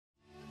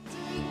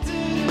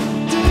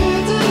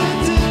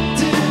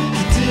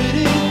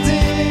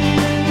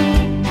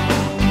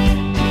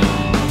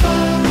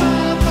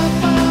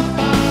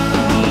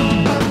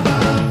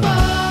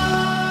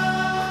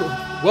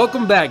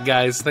Welcome back,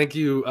 guys. Thank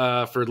you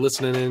for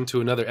listening in to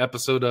another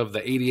episode of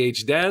the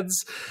ADHDads.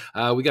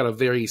 We got a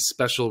very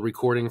special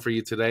recording for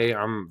you today.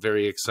 I'm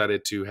very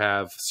excited to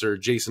have Sir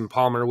Jason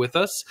Palmer with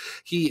us.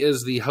 He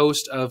is the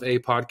host of a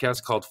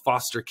podcast called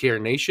Foster Care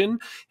Nation.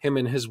 Him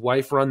and his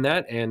wife run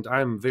that, and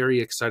I'm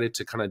very excited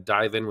to kind of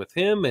dive in with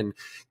him and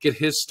get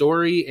his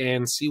story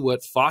and see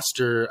what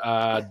foster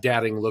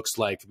dadding looks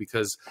like,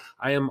 because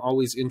I am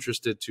always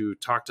interested to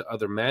talk to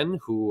other men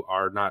who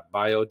are not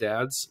bio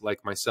dads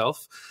like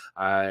myself.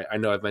 I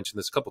know I've mentioned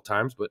this a couple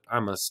times, but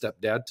I'm a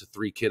stepdad to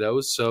 3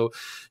 kiddos. So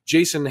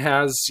Jason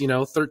has,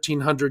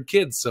 1,300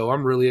 kids. So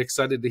I'm really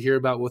excited to hear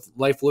about what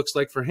life looks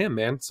like for him,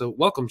 man. So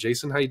welcome,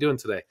 Jason. How you doing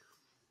today?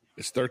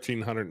 It's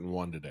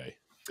 1,301 today.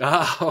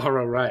 All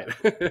right.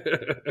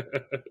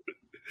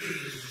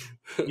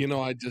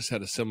 I just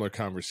had a similar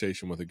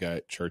conversation with a guy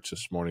at church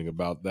this morning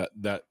about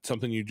that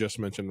something you just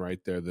mentioned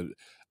right there that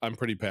I'm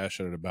pretty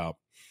passionate about.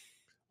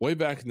 Way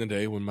back in the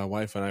day when my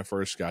wife and I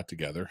first got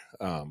together,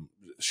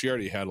 she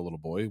already had a little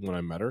boy when I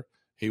met her.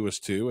 He was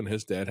 2, and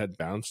his dad had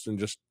bounced and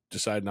just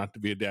decided not to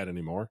be a dad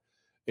anymore.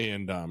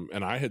 And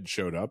I had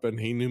showed up, and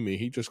he knew me.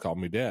 He just called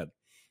me dad.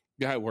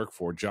 The guy I worked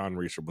for, John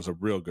Reeser, was a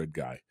real good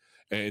guy.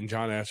 And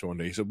John asked me one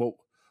day, he said, well,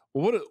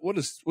 what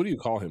do you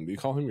call him? Do you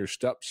call him your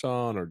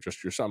stepson or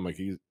just your son?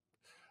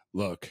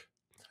 Look,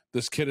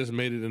 this kid has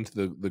made it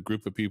into the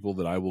group of people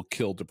that I will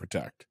kill to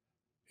protect.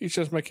 He's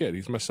just my kid.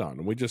 He's my son.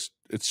 And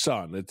it's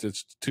son.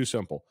 It's too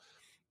simple.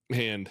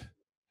 And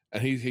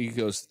he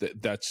goes,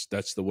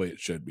 that's the way it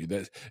should be.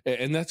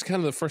 And that's kind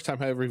of the first time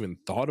I ever even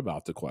thought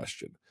about the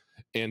question.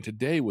 And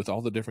today, with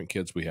all the different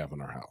kids we have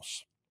in our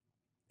house,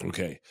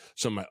 okay,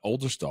 so my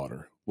oldest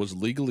daughter was,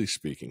 legally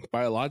speaking,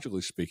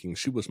 biologically speaking,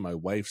 she was my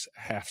wife's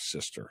half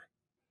sister.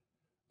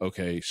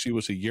 Okay, she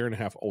was a year and a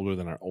half older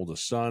than our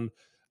oldest son.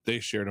 They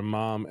shared a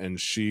mom, and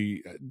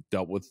she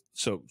dealt with,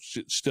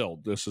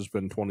 this has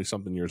been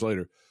 20-something years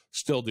later,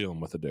 still dealing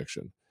with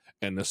addiction.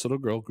 And this little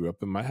girl grew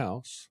up in my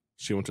house.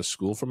 She went to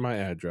school from my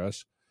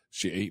address.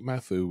 She ate my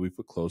food. We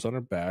put clothes on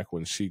her back.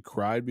 When she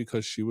cried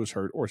because she was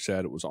hurt or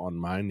sad, it was on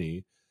my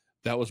knee.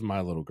 That was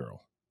my little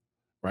girl,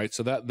 right?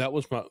 So that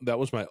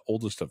was my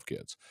oldest of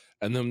kids.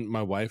 And then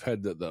my wife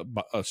had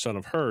a son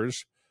of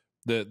hers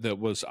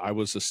I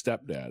was a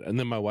stepdad. And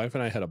then my wife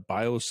and I had a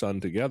bio son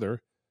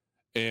together.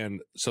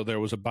 And so there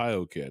was a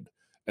bio kid.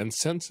 And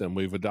since then,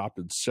 we've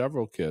adopted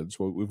several kids.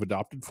 We've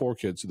adopted 4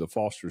 kids through the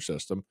foster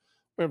system.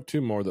 We have 2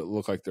 more that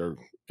look like they're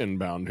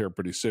inbound here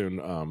pretty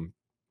soon.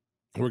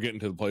 We're getting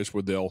to the place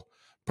where they'll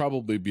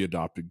probably be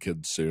adopted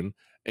kids soon.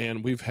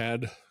 And we've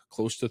had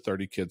close to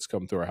 30 kids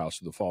come through our house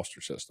through the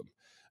foster system.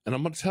 And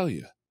I'm going to tell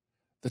you,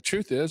 the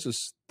truth is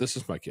this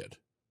is my kid.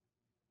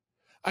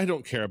 I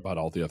don't care about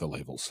all the other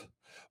labels.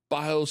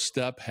 Bio,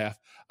 step, half.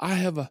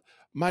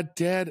 My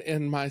dad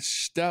and my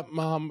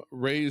stepmom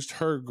raised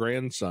her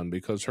grandson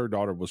because her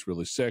daughter was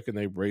really sick, and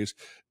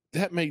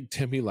that made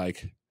Timmy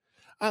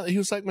he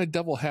was like my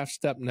double half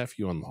step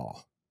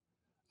nephew-in-law.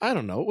 I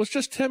don't know. It was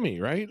just Timmy,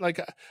 right?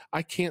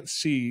 I can't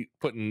see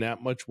putting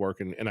that much work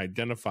in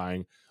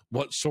identifying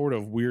what sort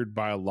of weird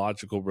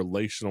biological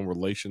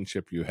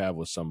relationship you have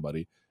with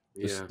somebody.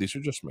 Yeah. These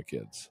are just my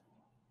kids.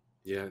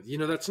 Yeah.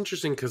 That's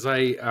interesting because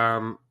I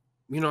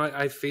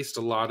faced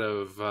a lot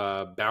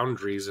of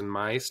boundaries in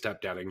my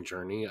stepdadding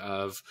journey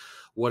of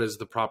what is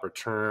the proper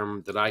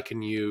term that I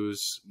can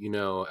use,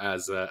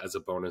 as a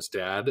bonus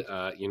dad.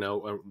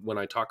 When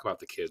I talk about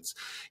the kids,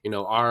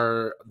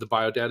 the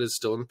bio dad is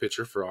still in the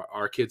picture for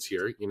our kids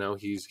here.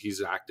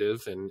 He's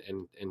active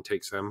and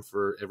takes them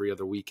for every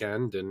other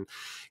weekend. And,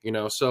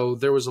 so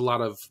there was a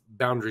lot of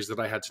boundaries that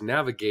I had to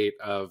navigate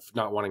of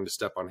not wanting to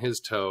step on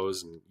his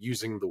toes and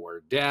using the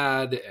word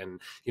dad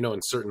and,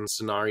 in certain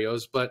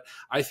scenarios. But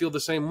I feel the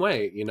same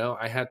way.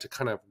 I had to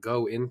kind of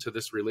go into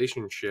this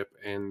relationship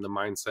in the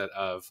mindset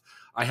of,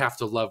 I have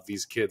to love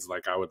these kids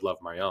like I would love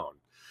my own,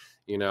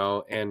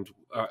 and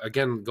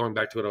again, going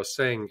back to what I was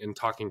saying and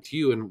talking to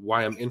you, and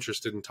why I'm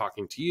interested in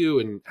talking to you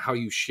and how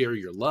you share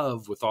your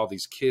love with all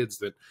these kids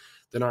that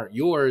aren't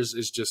yours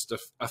is just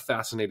a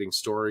fascinating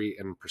story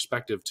and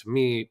perspective to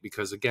me,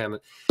 because again,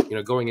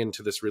 going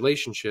into this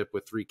relationship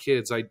with 3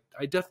 kids,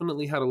 I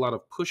definitely had a lot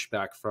of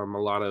pushback from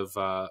a lot of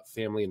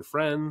family and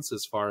friends,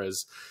 as far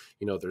as,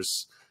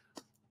 there's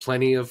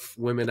plenty of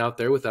women out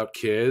there without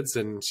kids,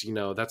 and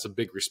that's a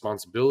big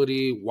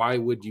responsibility. Why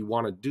would you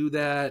want to do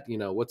that?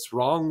 What's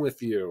wrong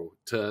with you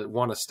to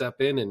want to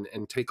step in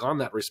and take on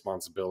that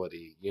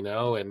responsibility? And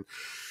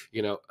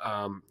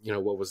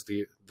what was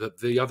the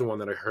other one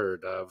that I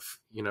heard of?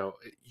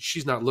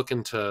 She's not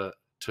looking to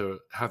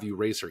have you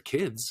raise her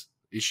kids,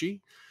 is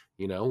she?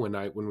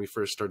 When we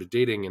first started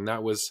dating, and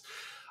that was,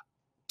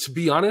 to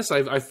be honest,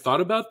 I've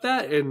thought about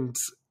that, and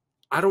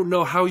I don't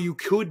know how you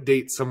could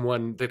date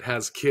someone that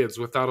has kids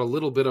without a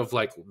little bit of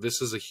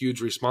this is a huge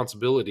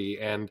responsibility,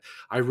 and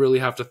I really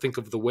have to think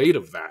of the weight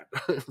of that,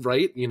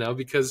 right?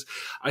 Because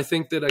I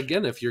think that,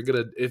 again, if you're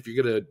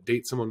gonna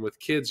date someone with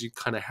kids, you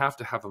kind of have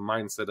to have a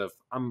mindset of,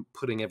 I'm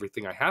putting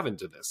everything I have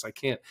into this. I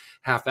can't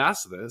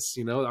half-ass this.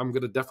 I'm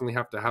gonna definitely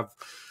have to have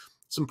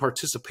some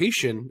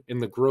participation in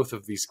the growth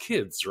of these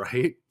kids,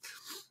 right?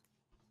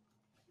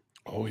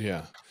 Oh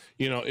yeah.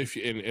 You know, if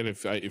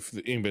anybody's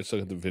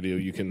looking at the video,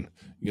 you can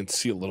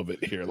see a little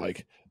bit here.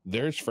 Like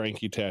there's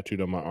Frankie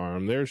tattooed on my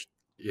arm. There's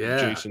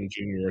Yeah. Jason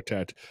Jr.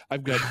 tattooed.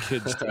 I've got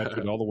kids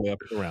tattooed all the way up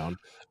and around.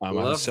 I have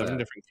Love 7 that.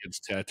 different kids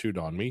tattooed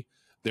on me.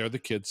 They're the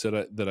kids that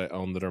I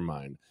own that are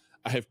mine.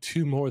 I have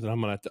 2 more that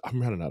I'm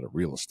running out of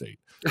real estate.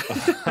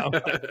 I'm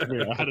gonna have to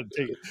figure out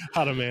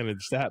how to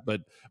manage that.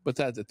 But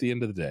that's at the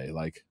end of the day,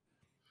 like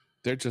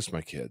they're just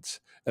my kids.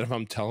 And if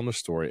I'm telling a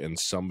story and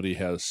somebody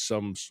has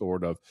some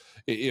sort of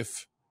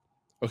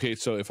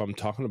so if I'm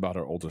talking about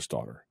our oldest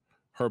daughter,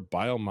 her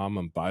bio mom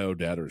and bio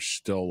dad are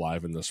still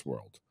alive in this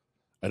world.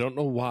 I don't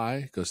know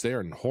why, because they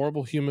are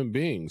horrible human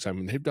beings. I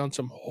mean, they've done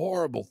some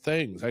horrible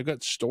things. I've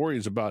got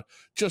stories about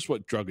just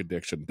what drug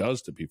addiction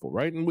does to people,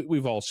 right? And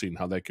we've all seen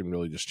how that can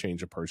really just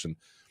change a person.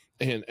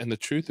 And the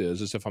truth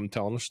is if I'm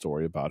telling a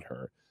story about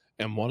her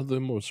and one of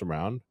them was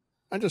around,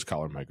 I just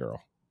call her my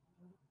girl.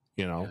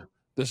 You know, Yeah.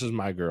 this is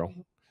my girl.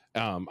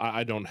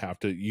 I don't have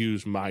to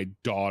use my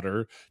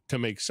daughter to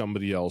make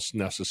somebody else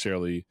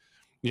necessarily,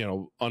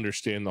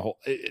 understand the whole.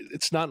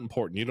 It's not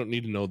important. You don't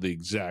need to know the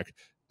exact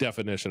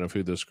definition of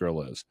who this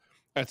girl is.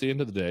 At the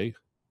end of the day,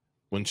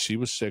 when she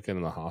was sick and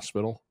in the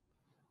hospital,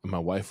 and my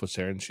wife was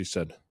there, and she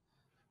said,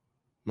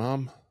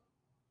 "Mom,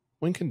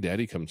 when can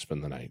Daddy come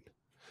spend the night?"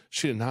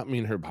 She did not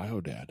mean her bio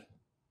dad.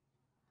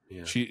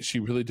 Yeah. She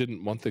really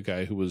didn't want the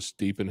guy who was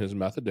deep in his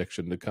meth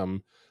addiction to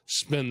come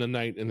spend the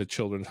night in the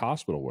children's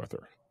hospital with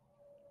her.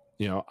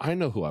 I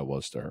know who I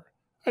was to her.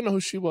 I know who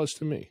she was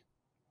to me.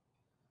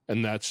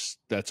 And that's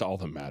all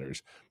that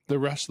matters. The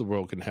rest of the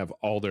world can have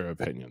all their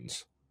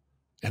opinions.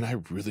 And I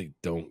really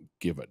don't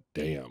give a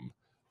damn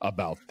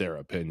about their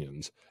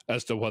opinions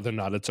as to whether or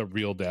not it's a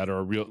real dad or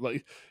a real,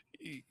 like,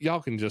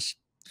 y'all can just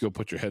go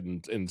put your head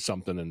in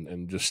something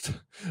and just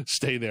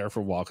stay there for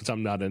a while, because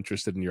I'm not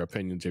interested in your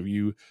opinions. If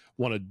you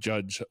want to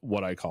judge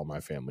what I call my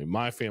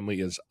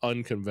family is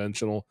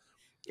unconventional.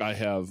 I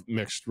have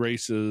mixed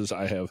races.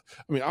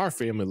 Our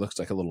family looks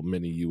like a little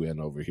mini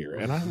UN over here.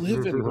 And I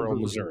live in rural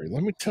Missouri.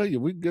 Let me tell you,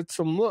 we get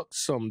some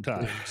looks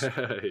sometimes.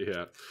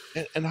 Yeah.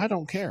 And I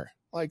don't care.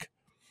 Like,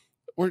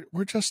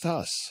 we're just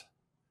us.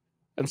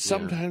 And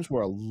sometimes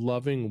we're a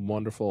loving,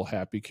 wonderful,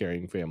 happy,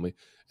 caring family.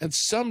 And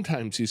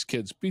sometimes these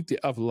kids beat the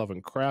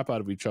ever-loving crap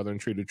out of each other and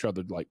treat each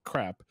other like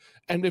crap.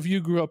 And if you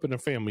grew up in a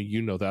family,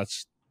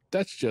 that's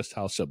just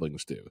how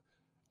siblings do.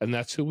 And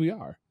that's who we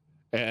are.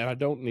 And I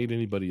don't need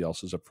anybody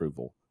else's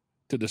approval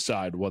to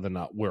decide whether or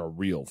not we're a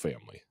real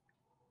family.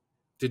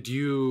 Did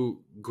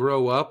you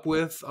grow up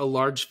with a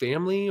large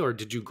family, or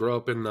did you grow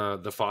up in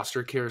the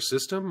foster care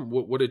system?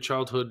 What did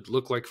childhood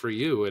look like for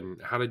you, and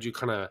how did you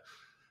kind of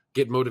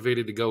get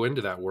motivated to go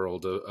into that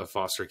world of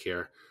foster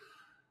care?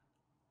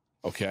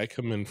 Okay, I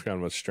come in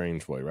kind of a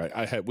strange way, right?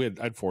 I had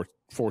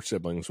four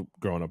siblings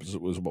growing up. It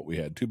was what we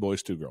had: 2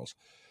 boys, 2 girls,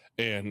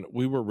 and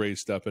we were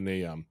raised up in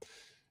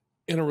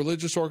a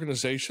religious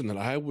organization that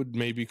I would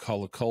maybe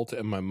call a cult,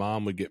 and my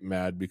mom would get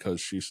mad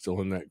because she's still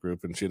in that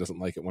group and she doesn't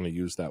like it when I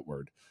use that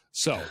word.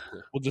 So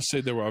we'll just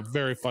say they were a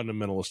very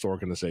fundamentalist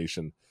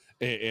organization,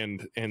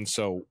 and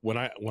so when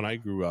I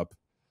grew up,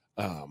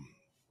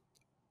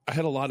 I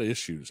had a lot of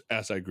issues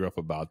as I grew up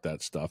about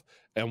that stuff.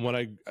 And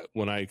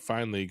when I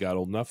finally got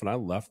old enough and I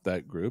left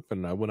that group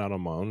and I went out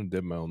on my own and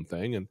did my own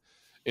thing and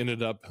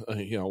ended up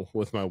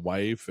with my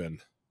wife,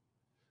 and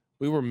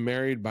we were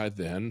married by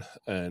then,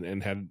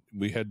 and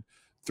we had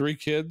 3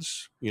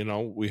 kids.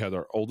 We had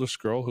our oldest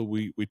girl who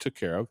we took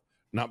care of,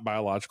 not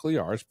biologically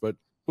ours, but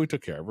we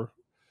took care of her.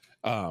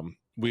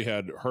 We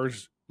had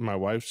my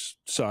wife's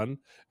son,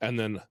 and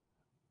then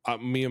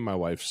me and my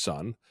wife's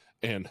son.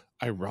 And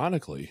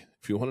ironically,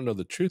 if you want to know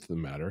the truth of the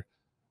matter,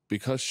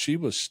 because she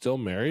was still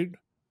married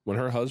when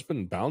her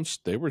husband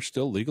bounced, they were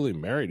still legally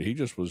married. He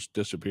just was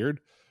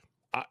disappeared.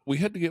 We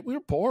were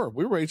poor.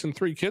 We were raising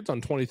 3 kids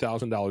on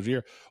 $20,000 a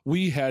year.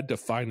 We had to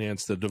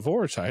finance the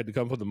divorce. I had to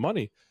come up with the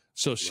money.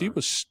 So she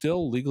was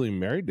still legally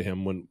married to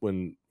him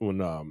when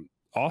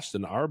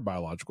Austin, our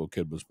biological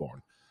kid, was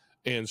born.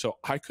 And so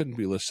I couldn't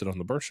be listed on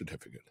the birth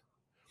certificate.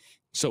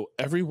 So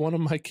every one of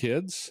my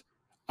kids,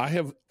 I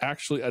have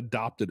actually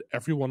adopted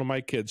every one of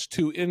my kids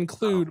to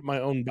include my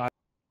own bio.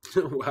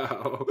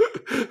 Wow.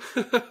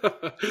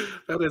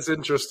 That is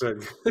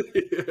interesting.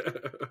 Yeah.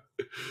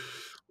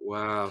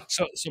 Wow.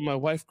 So my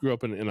wife grew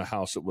up in a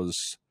house that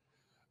was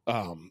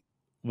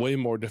way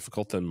more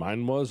difficult than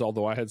mine was.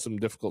 Although I had some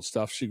difficult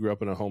stuff, she grew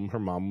up in a home. Her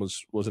mom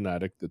was an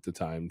addict at the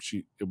time.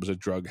 It was a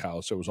drug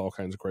house. There was all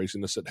kinds of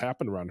craziness that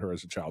happened around her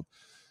as a child.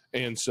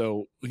 And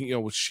so,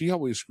 she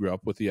always grew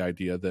up with the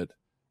idea that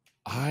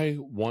I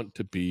want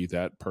to be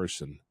that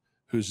person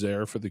who's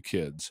there for the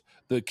kids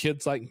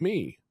like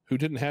me who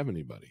didn't have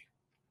anybody.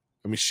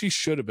 I mean, she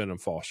should have been in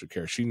foster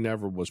care. She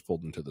never was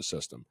pulled into the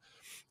system.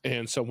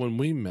 And so when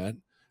we met,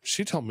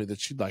 she told me that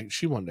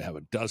she wanted to have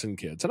a dozen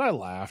kids, and I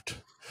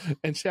laughed.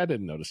 And I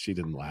didn't notice she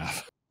didn't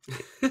laugh.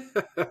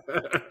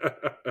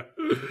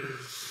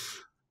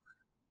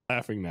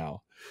 Laughing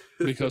now.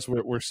 because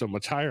we're so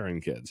much higher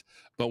in kids.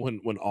 But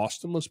when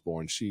Austin was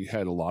born, she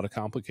had a lot of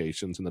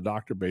complications, and the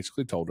doctor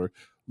basically told her,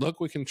 "Look,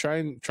 we can try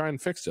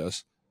and fix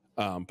this,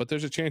 but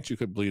there's a chance you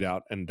could bleed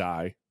out and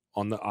die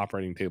on the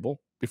operating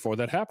table before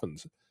that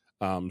happens.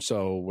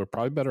 So we're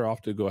probably better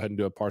off to go ahead and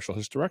do a partial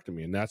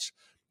hysterectomy." And that's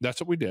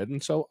what we did.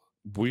 And so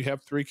we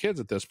have 3 kids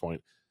at this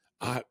point.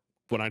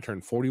 When I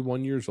turn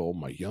 41 years old,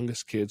 my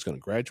youngest kid's going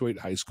to graduate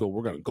high school.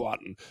 We're going to go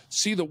out and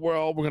see the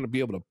world. We're going to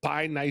be able to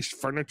buy nice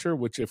furniture,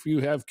 which if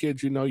you have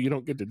kids, you know you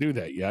don't get to do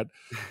that yet.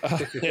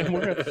 And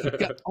we're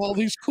got all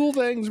these cool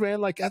things,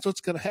 man. Like, that's what's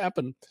going to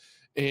happen.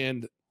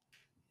 And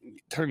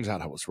it turns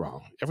out I was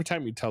wrong. Every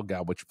time you tell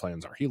God what your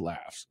plans are, he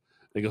laughs.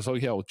 And he goes, "Oh,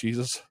 yeah, well,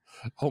 Jesus,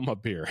 hold my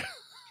beer."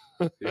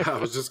 Yeah, I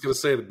was just going to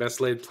say the best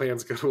laid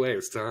plans go to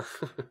waste, huh?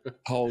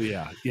 Oh,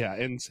 yeah. Yeah.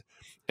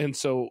 And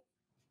so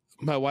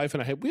my wife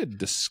and we had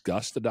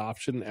discussed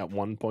adoption at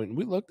one point, and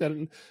we looked at it,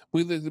 and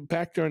we lived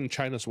back during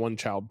China's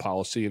one-child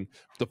policy, and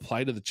the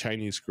plight of the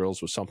Chinese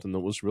girls was something that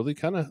was really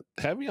kind of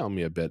heavy on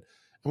me a bit.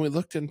 And we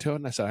looked into it,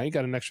 and I said, "I ain't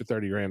got an extra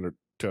 30 grand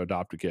to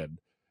adopt a kid.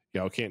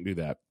 I can't do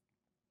that."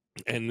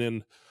 And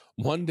then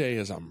one day,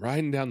 as I'm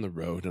riding down the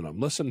road and I'm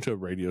listening to a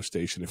radio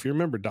station, if you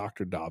remember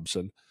Dr.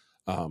 Dobson,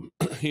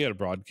 he had a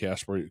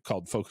broadcast where he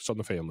called Focus on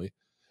the Family.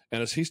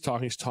 And as he's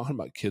talking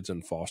about kids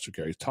in foster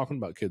care. He's talking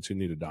about kids who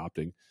need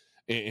adopting.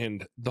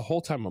 And the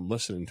whole time I'm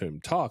listening to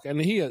him talk,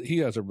 and he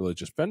has a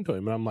religious bent to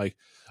him, and I'm like,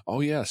 "Oh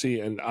yeah, see,"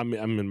 and I'm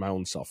in my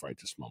own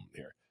self-righteous moment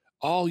here.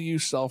 All you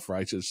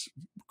self-righteous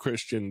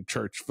Christian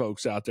church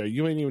folks out there,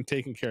 you ain't even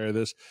taking care of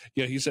this.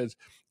 Yeah, he says,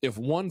 if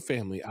one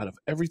family out of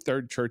every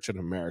 3rd church in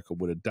America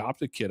would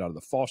adopt a kid out of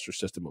the foster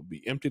system, it would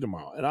be empty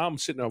tomorrow. And I'm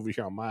sitting over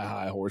here on my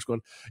high horse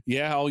going,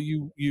 "Yeah, all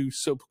you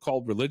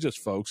so-called religious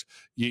folks,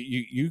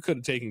 you could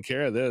have taken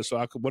care of this.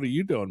 So what are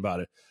you doing about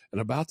it?" And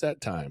about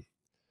that time,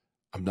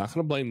 I'm not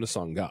going to blame this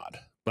on God,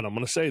 but I'm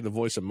going to say the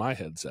voice in my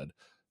head said,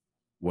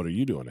 "What are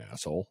you doing,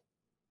 asshole?"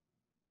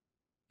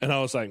 And I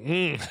was like,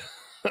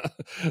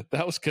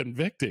 that was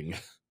convicting.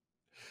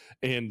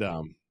 And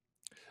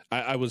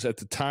I was, at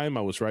the time,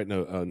 I was writing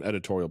an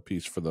editorial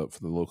piece for the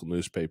local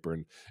newspaper,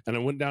 and I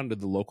went down to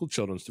the local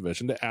children's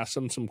division to ask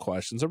them some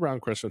questions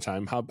around Christmas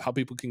time, how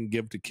people can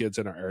give to kids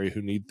in our area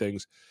who need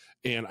things.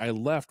 And I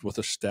left with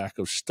a stack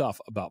of stuff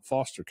about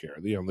foster care.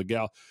 The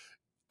gal,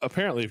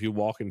 apparently, if you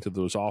walk into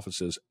those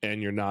offices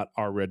and you're not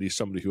already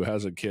somebody who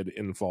has a kid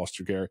in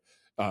foster care,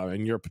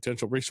 and you're a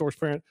potential resource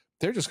parent,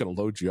 they're just going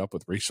to load you up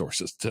with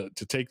resources to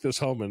take this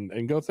home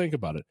and go think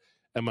about it.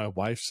 And my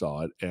wife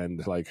saw it,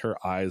 and like her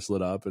eyes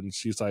lit up, and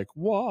she's like,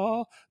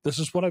 "Wow, this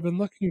is what I've been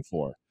looking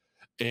for."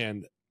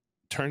 And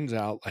turns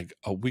out, like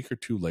a week or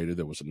 2 later,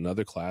 there was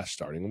another class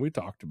starting, and we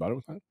talked about it.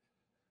 We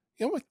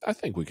thought, I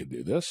think we could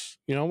do this.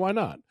 Why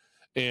not?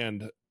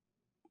 And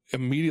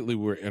immediately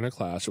we're in a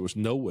class. There was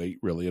no wait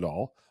really at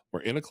all. We're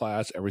in a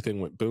class.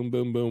 Everything went boom,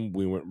 boom, boom.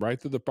 We went right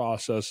through the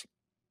process.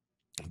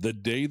 The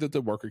day that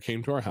the worker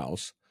came to our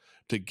house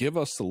to give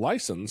us the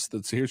license,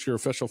 that's here's your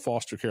official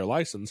foster care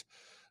license,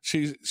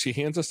 she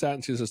hands us that,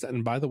 and she says,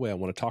 "And by the way, I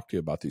want to talk to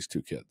you about these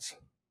 2 kids."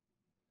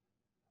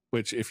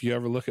 Which, if you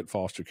ever look at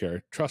foster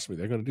care, trust me,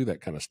 they're going to do that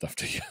kind of stuff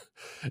to you.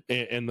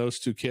 And those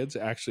 2 kids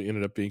actually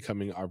ended up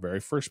becoming our very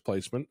first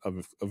placement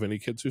of any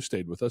kids who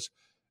stayed with us.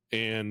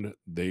 And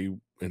they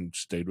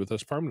stayed with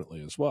us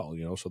permanently as well.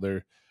 So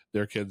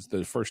they're kids,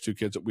 the first 2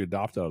 kids that we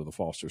adopted out of the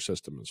foster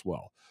system as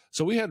well.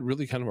 So we had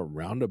really kind of a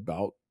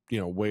roundabout,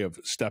 way of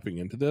stepping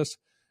into this.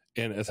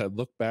 And as I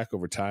look back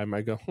over time,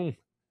 I go,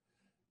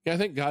 yeah, I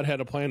think God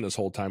had a plan this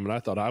whole time, and I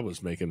thought I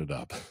was making it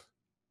up.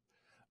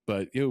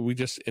 But we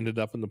just ended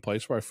up in the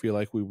place where I feel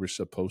like we were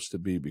supposed to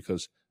be,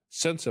 because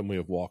since then we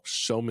have walked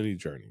so many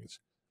journeys.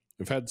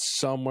 We've had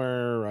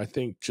somewhere, I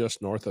think,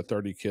 just north of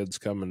 30 kids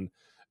come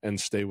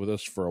and stay with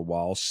us for a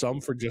while. Some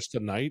for just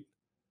a night,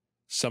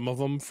 some of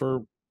them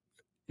for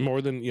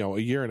more than a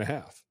year and a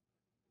half.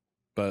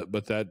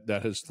 But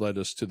that has led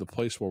us to the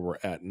place where we're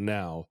at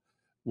now,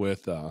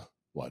 with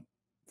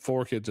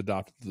 4 kids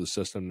adopted to the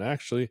system. And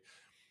actually,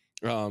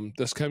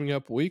 this coming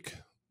up week,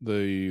 one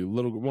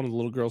of the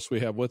little girls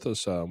we have with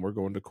us, we're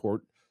going to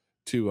court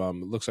to it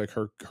looks like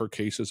her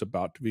case is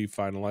about to be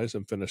finalized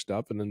and finished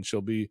up, and then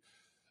she'll be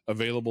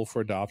available for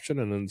adoption.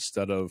 And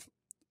instead of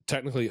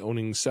technically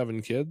owning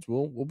 7 kids,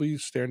 we'll be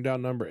staring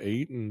down number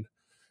 8, and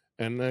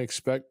I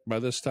expect by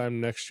this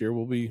time next year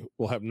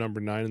we'll have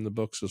number 9 in the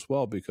books as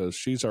well, because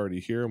she's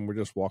already here, and we're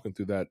just walking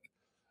through that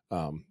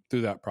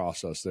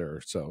process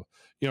there. So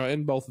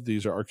and both of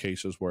these are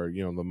cases where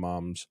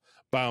the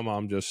bio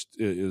mom just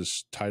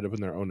is tied up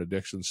in their own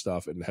addiction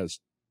stuff and has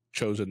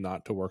chosen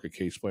not to work a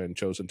case plan,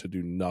 chosen to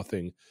do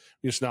nothing.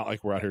 It's not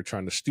like we're out here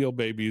trying to steal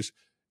babies.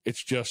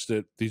 It's just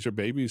that these are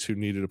babies who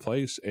needed a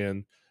place,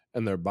 and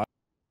their bio.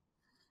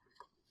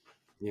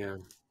 Yeah.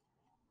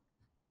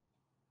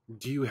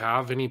 Do you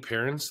have any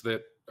parents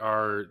that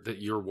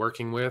you're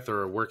working with,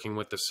 or are working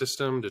with the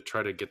system to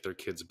try to get their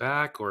kids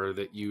back, or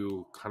that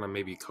you kind of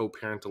maybe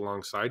co-parent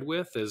alongside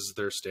with as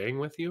they're staying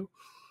with you?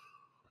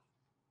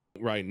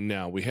 Right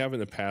now, we have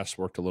in the past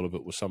worked a little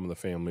bit with some of the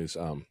families.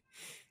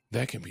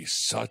 that can be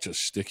such a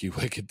sticky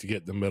wicket to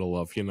get in the middle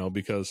of,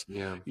 because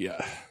Yeah.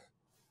 yeah,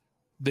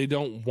 they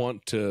don't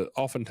want to,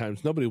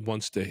 oftentimes nobody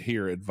wants to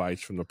hear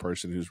advice from the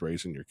person who's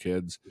raising your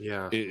kids.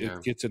 Yeah. It Yeah.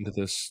 gets into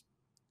this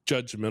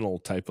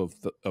judgmental type of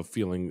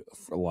feeling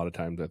a lot of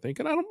times, I think,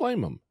 and I don't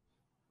blame them.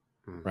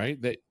 Mm.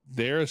 Right?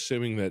 They're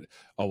assuming that,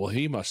 oh, well,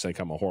 he must think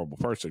I'm a horrible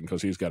person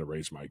because he's got to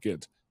raise my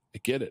kids. I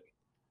get it.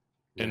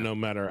 Yeah. And no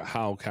matter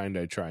how kind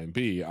I try and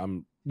be,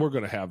 we're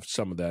going to have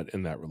some of that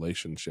in that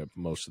relationship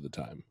most of the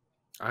time.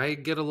 I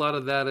get a lot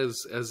of that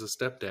as a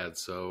stepdad,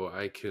 so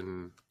I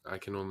can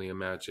only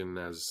imagine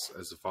as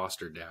a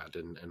foster dad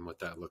and what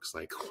that looks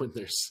like when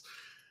there's,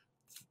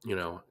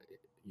 you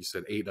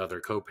said 8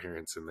 other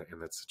co-parents in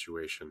that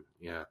situation.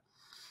 Yeah.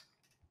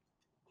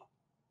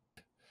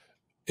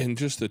 And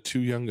just the 2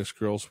 youngest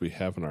girls we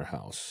have in our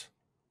house,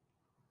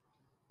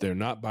 they're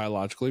not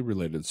biologically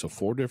related, so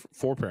 4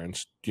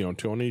 parents, 2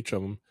 on each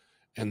of them,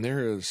 and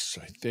there is,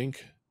 I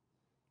think,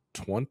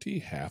 20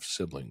 half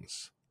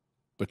siblings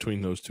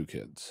between those 2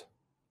 kids.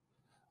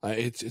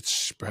 It's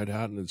spread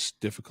out, and it's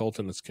difficult,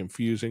 and it's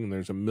confusing, and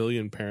there's a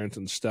million parents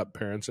and step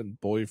parents and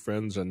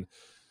boyfriends, and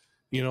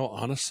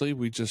honestly,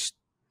 we just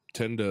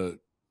tend to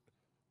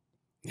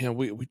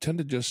we tend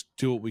to just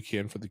do what we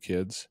can for the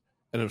kids.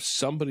 And if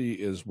somebody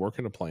is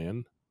working a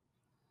plan,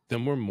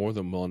 then we're more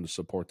than willing to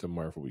support them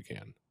wherever we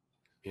can.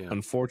 Yeah.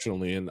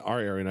 Unfortunately, in our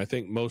area, and I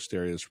think most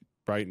areas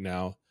right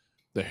now,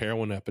 the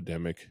heroin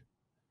epidemic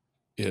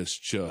is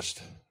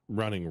just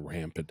running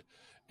rampant.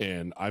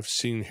 And I've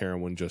seen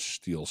heroin just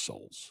steal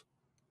souls.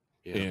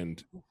 Yeah.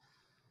 And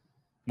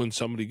when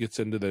somebody gets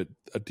into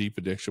a deep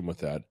addiction with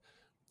that,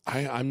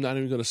 I'm not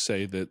even going to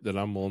say that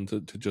I'm willing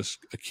to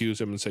just accuse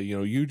them and say,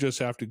 you just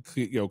have to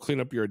clean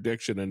up your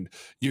addiction and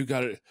you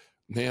got it.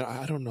 Man,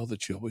 I don't know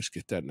that you always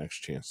get that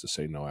next chance to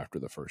say no after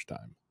the first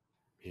time.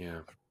 Yeah.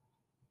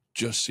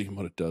 Just seeing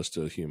what it does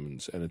to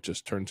humans, and it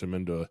just turns them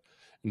into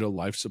a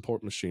life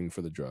support machine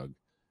for the drug.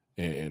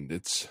 And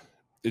it's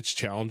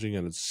challenging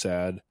and it's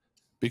sad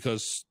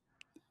because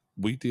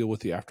we deal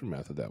with the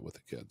aftermath of that with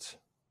the kids.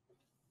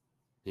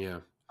 Yeah.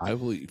 I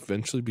will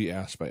eventually be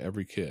asked by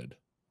every kid,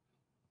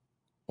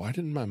 why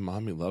didn't my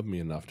mommy love me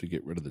enough to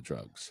get rid of the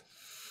drugs?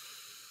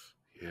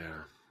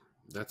 Yeah.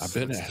 I've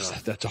been asked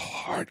tough. That's a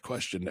hard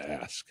question to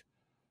ask.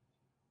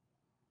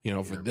 For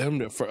Yeah.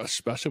 them,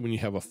 especially when you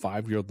have a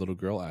 5-year-old little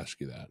girl ask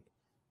you that.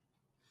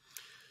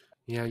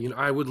 Yeah,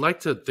 I would like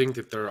to think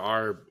that there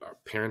are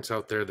parents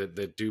out there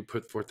that do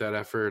put forth that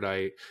effort.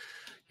 I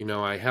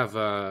have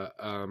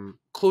a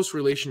close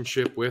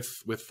relationship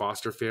with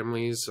foster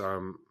families.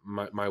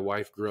 My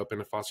wife grew up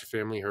in a foster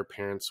family. Her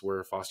parents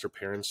were foster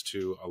parents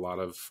to a lot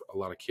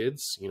of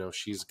kids.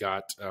 She's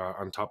got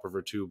on top of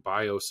her 2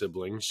 bio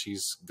siblings,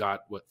 she's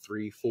got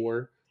 3,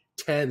 4,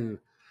 10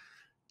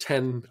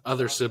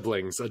 other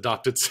siblings,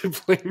 adopted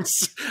siblings.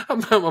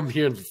 I'm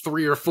hearing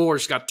 3 or 4.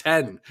 She's got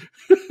 10.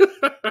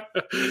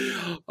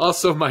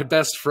 Also, my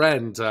best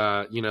friend,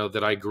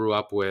 that I grew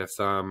up with,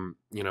 in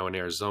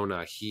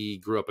Arizona, he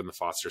grew up in the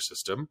foster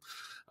system.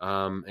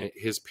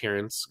 His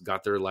parents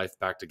got their life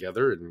back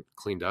together and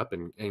cleaned up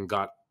and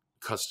got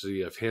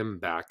custody of him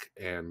back.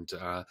 And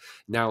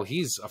now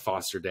he's a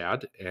foster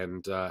dad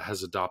and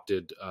has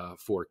adopted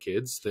 4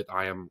 kids that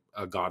I am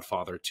a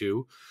godfather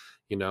to.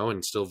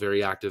 And still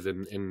very active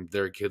in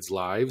their kids'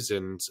 lives.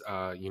 And,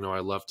 I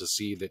love to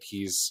see that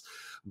he's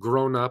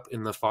grown up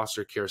in the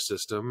foster care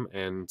system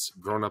and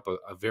grown up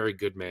a very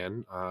good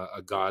man,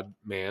 a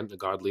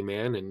godly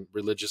man and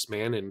religious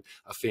man and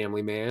a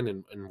family man,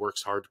 and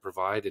works hard to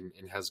provide and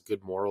has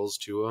good morals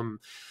to him,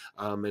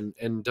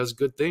 and does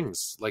good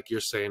things, like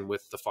you're saying,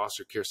 with the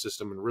foster care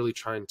system and really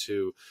trying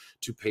to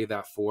pay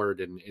that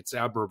forward. And it's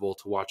admirable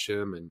to watch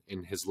him and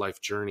in his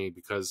life journey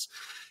because,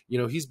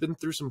 he's been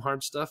through some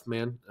hard stuff,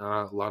 man.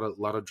 A lot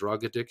of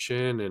drug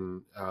addiction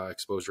and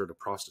exposure to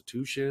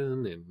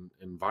prostitution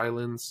and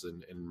violence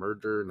and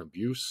murder and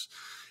abuse.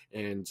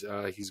 And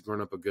he's grown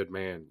up a good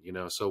man,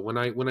 So when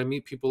I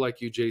meet people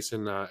like you,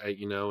 Jason,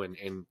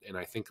 and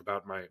I think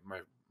about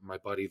my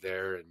buddy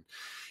there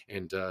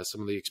and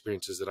some of the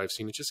experiences that I've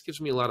seen, it just gives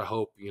me a lot of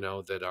hope,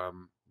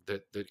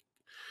 that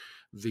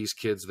these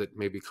kids that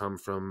maybe come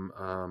from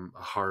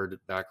a hard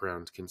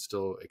background can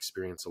still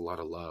experience a lot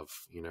of love,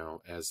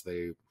 as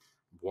they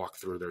walk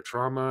through their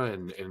trauma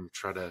and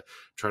try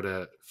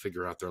to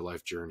figure out their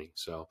life journey.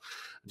 So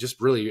just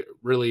really,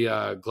 really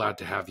glad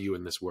to have you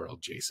in this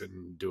world,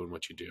 Jason, doing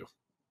what you do.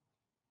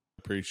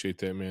 Appreciate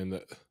that, man.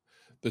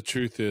 The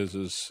truth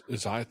is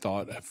I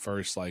thought at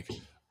first, like,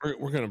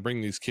 we're going to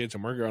bring these kids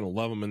and we're going to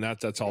love them. And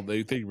that's all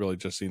they really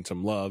just need,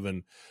 some love.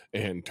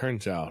 And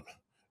turns out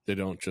they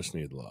don't just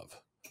need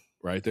love,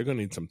 right? They're going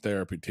to need some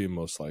therapy too,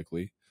 most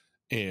likely.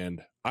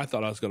 And I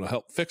thought I was going to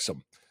help fix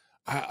them.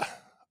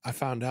 I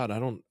found out I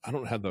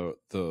don't have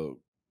the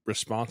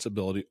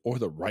responsibility or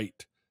the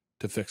right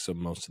to fix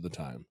them most of the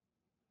time.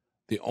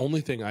 The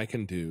only thing I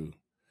can do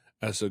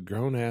as a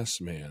grown-ass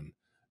man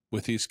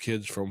with these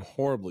kids from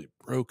horribly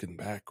broken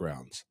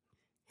backgrounds,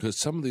 because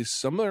some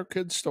of their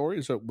kids'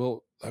 stories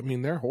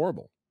they're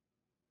horrible.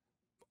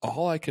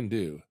 All I can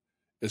do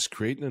is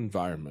create an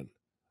environment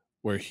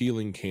where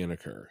healing can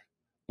occur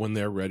when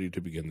they're ready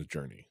to begin the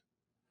journey.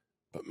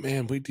 But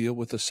man, we deal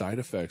with the side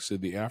effects,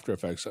 the after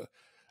effects.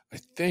 I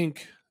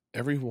think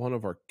every one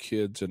of our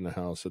kids in the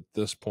house at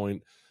this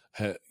point,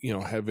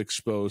 have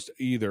exposed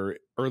either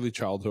early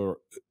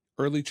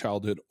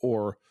childhood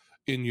or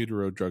in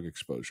utero drug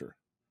exposure,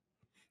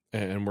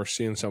 and we're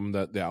seeing some of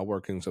that, the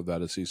outworkings of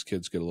that as these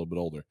kids get a little bit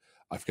older.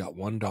 I've got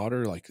one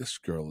daughter, like, this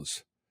girl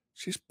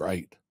she's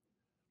bright.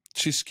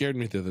 She scared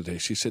me the other day.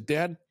 She said,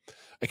 "Dad,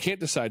 I can't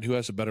decide who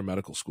has a better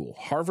medical school,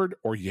 Harvard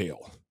or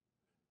Yale."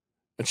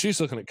 And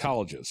she's looking at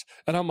colleges.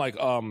 And I'm like,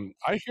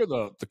 I hear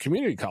the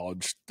community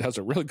college has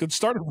a really good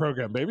starter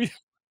program, baby.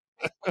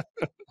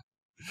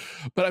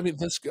 But I mean,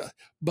 this guy,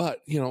 but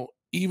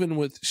even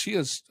with, she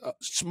is a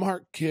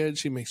smart kid.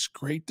 She makes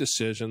great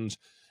decisions,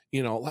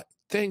 like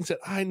things that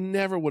I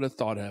never would have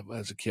thought of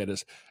as a kid.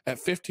 Is at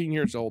 15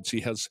 years old, she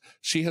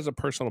has a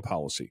personal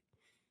policy.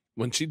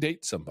 When she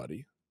dates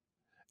somebody,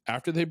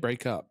 after they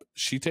break up,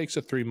 she takes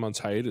a 3 months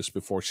hiatus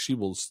before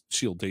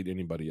she'll date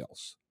anybody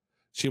else.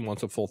 She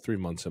wants a full 3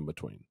 months in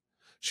between.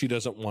 She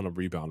doesn't want a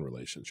rebound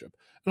relationship.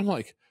 And I'm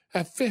like,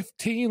 at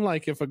 15,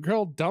 like, if a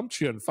girl dumps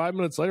you and 5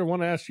 minutes later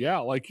want to ask you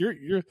out, like,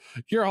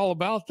 you're all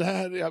about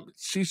that.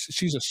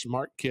 She's a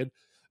smart kid,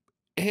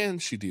 and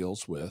she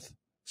deals with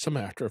some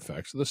after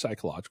effects of the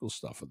psychological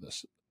stuff of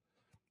this.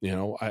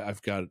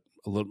 I've got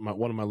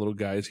one of my little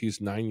guys.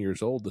 He's 9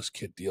 years old. This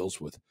kid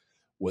deals with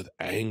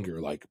anger,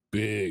 like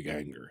big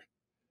anger,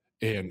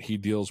 and he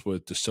deals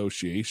with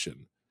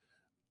dissociation,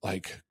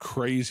 like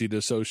crazy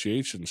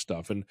dissociation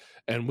stuff.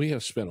 And we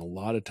have spent a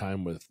lot of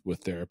time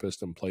with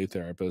therapists and play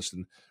therapists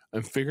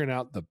and figuring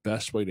out the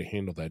best way to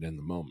handle that in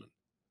the moment.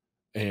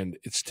 And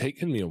it's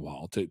taken me a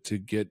while to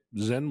get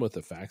zen with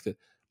the fact that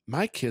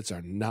my kids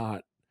are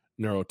not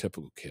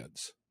neurotypical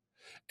kids.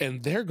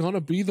 And they're going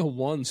to be the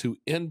ones who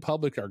in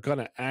public are going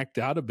to act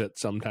out a bit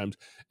sometimes.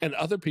 And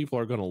other people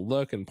are going to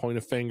look and point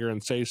a finger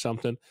and say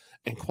something.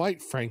 And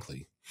quite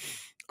frankly,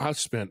 I've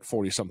spent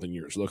 40 something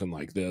years looking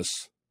like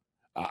this.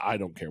 I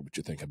don't care what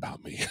you think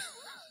about me.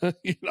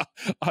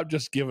 I'm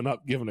just giving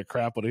a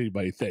crap what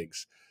anybody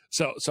thinks.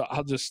 So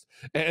I'll just,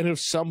 and if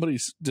somebody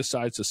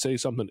decides to say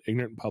something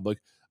ignorant in public,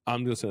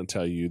 I'm just going to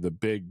tell you, the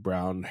big,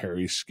 brown,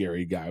 hairy,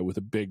 scary guy with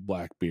a big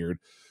black beard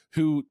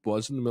who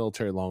was in the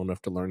military long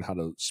enough to learn how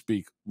to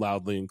speak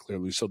loudly and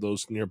clearly so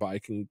those nearby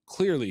can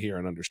clearly hear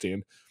and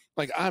understand.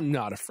 Like, I'm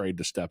not afraid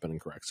to step in and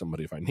correct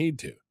somebody if I need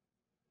to.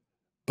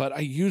 But I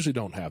usually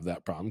don't have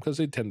that problem because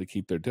they tend to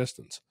keep their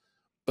distance.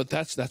 But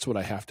that's what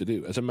I have to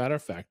do. As a matter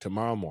of fact,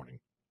 tomorrow morning,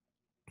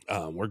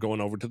 we're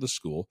going over to the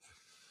school.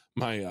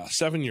 My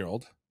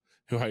 7-year-old,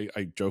 who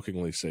I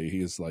jokingly say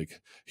he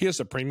has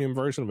a premium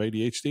version of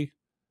ADHD.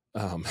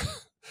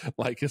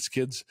 Like,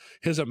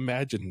 his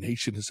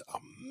imagination is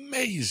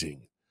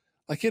amazing.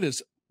 Like, it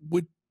is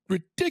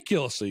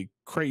ridiculously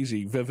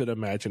crazy, vivid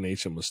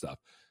imagination with stuff.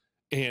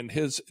 And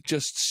he's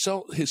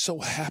so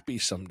happy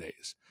some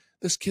days.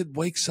 This kid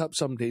wakes up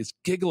some days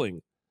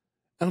giggling.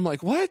 And I'm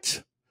like,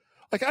 what?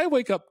 Like, I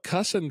wake up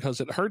cussing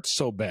because it hurts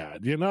so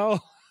bad, I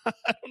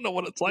don't know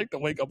what it's like to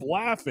wake up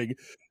laughing.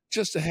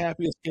 Just the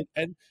happiest kid.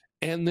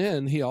 And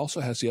then he also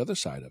has the other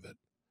side of it.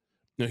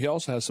 He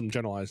also has some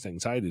generalized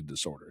anxiety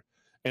disorder.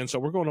 And so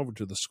we're going over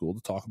to the school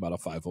to talk about a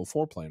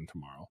 504 plan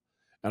tomorrow.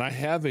 And I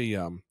have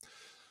a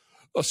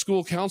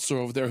school counselor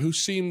over there who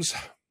seems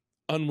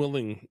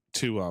unwilling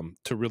to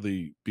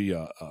really be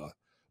a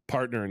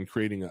partner in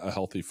creating a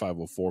healthy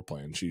 504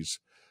 plan. She's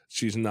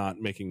not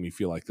making me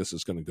feel like this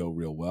is going to go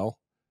real well.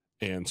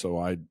 And so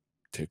I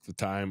take the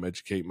time,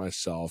 educate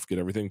myself, get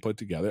everything put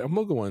together, and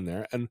we'll go in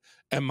there. And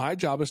my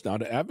job is now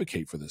to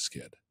advocate for this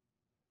kid.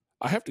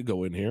 I have to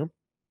go in here,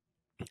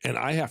 and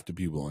I have to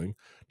be willing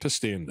to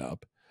stand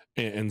up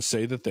and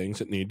say the things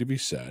that need to be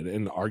said,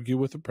 and argue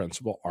with the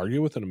principal,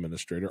 argue with an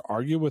administrator,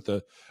 argue with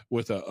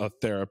a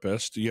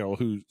therapist,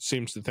 who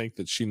seems to think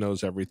that she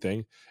knows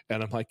everything.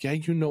 And I'm like, yeah,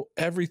 you know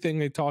everything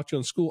they taught you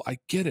in school. I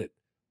get it.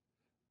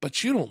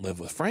 But you don't live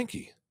with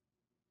Frankie.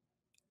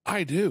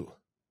 I do.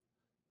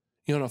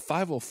 A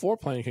 504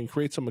 plan can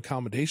create some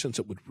accommodations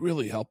that would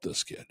really help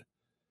this kid.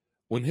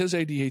 When his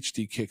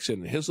ADHD kicks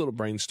in and his little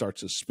brain starts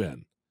to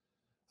spin,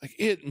 like,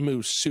 it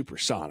moves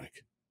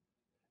supersonic.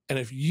 And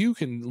if you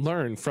can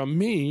learn from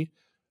me,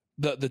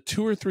 the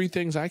 2 or 3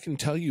 things I can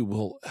tell you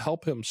will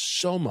help him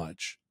so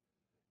much.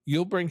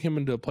 You'll bring him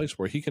into a place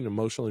where he can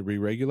emotionally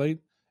re-regulate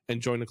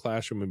and join the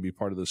classroom and be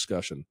part of the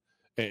discussion.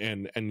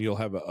 And you'll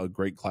have a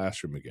great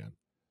classroom again.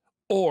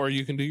 Or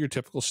you can do your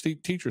typical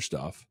teacher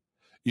stuff.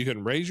 You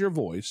can raise your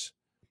voice,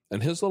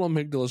 and his little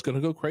amygdala is going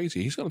to go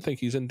crazy. He's going to think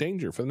he's in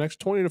danger for the next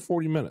 20 to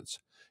 40 minutes.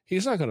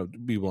 He's not going to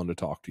be willing to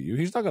talk to you.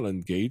 He's not going to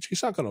engage.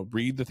 He's not going to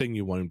read the thing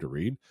you want him to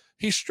read.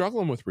 He's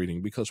struggling with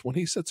reading because when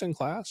he sits in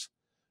class,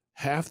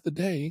 half the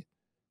day,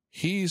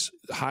 he's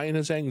high in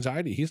his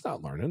anxiety. He's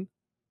not learning.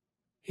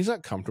 He's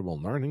not comfortable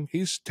in learning.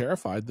 He's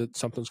terrified that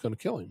something's going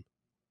to kill him.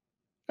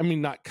 I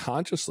mean, not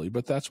consciously,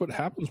 but that's what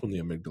happens when the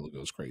amygdala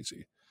goes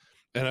crazy.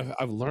 And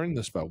I've learned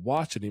this by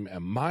watching him.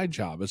 And my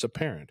job as a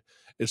parent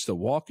is to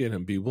walk in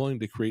and be willing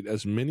to create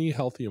as many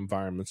healthy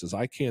environments as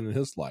I can in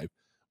his life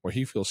where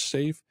he feels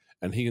safe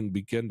and he can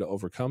begin to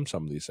overcome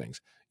some of these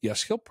things.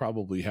 Yes, he'll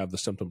probably have the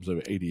symptoms of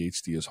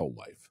ADHD his whole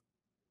life,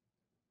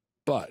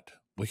 but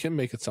we can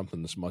make it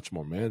something that's much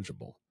more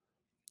manageable.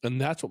 And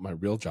that's what my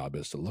real job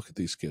is, to look at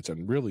these kids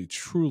and really,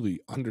 truly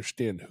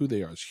understand who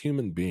they are as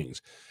human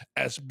beings,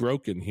 as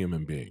broken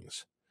human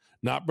beings.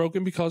 Not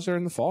broken because they're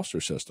in the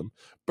foster system,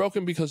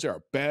 broken because there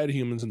are bad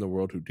humans in the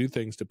world who do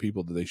things to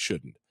people that they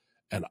shouldn't.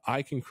 And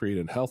I can create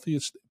a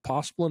healthiest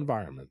possible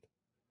environment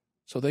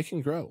so they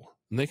can grow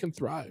and they can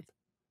thrive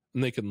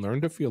and they can learn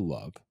to feel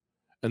love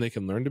and they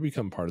can learn to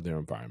become part of their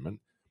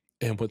environment.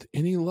 And with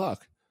any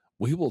luck,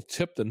 we will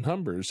tip the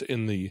numbers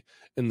in the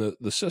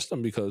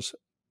system, because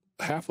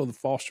half of the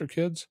foster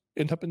kids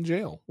end up in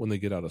jail when they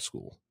get out of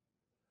school.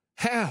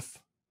 Half.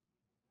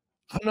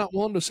 I'm not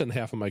willing to send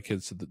half of my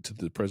kids to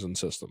the prison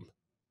system.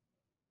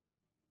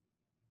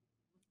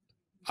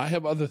 I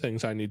have other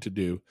things I need to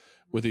do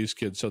with these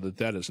kids so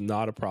that is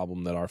not a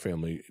problem that our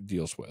family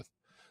deals with.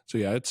 So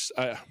yeah,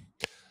 I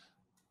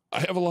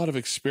have a lot of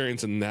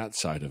experience in that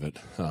side of it.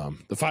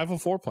 The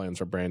 504 plans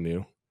are brand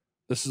new.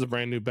 This is a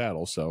brand new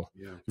battle. So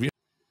yeah.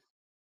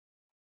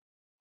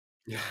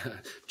 Yeah,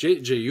 Jay,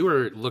 you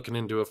were looking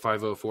into a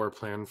 504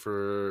 plan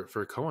for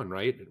Cohen,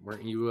 right?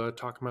 Weren't you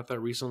talking about that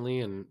recently,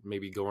 and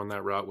maybe going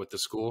that route with the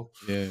school?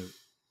 Yeah.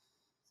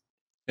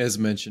 As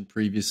mentioned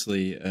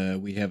previously,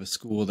 we have a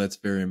school that's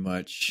very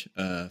much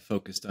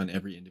focused on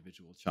every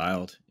individual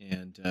child.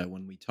 And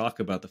when we talk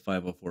about the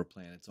 504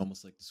 plan, it's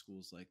almost like the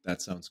school's like,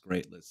 that sounds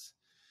great.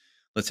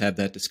 Let's have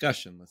that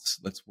discussion.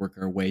 Let's work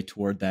our way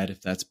toward that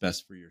if that's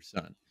best for your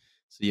son.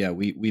 So yeah,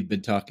 we've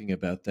been talking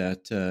about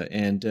that,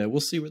 and we'll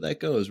see where that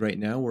goes. Right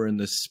now, we're in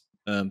this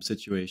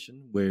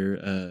situation where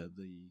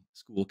the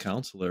school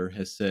counselor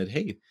has said,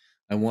 "Hey,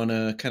 I want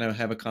to kind of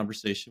have a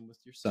conversation with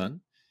your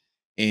son,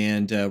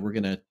 and we're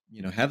gonna,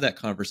 have that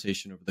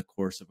conversation over the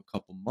course of a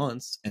couple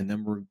months, and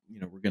then we're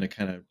gonna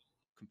kind of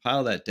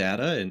compile that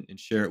data and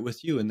share it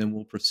with you, and then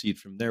we'll proceed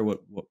from there.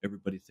 What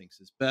everybody thinks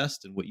is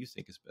best, and what you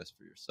think is best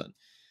for your son."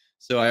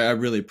 So I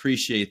really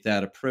appreciate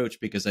that approach,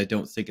 because I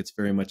don't think it's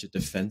very much a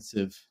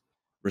defensive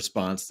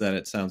response that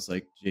it sounds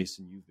like,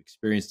 Jason, you've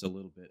experienced a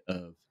little bit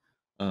of.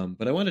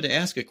 But I wanted to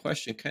ask a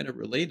question kind of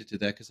related to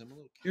that, because I'm a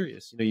little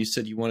curious. You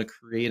said you want to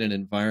create an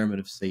environment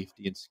of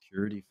safety and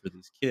security for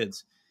these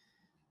kids.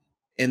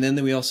 And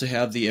then we also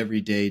have the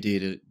everyday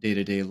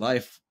day-to-day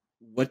life.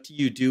 What do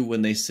you do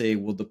when they say,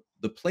 well,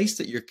 the place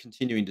that you're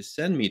continuing to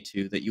send me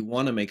to that you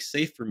want to make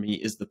safe for me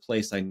is the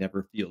place I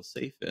never feel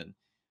safe in?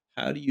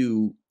 How do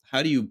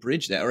you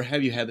bridge that? Or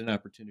have you had an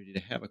opportunity to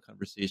have a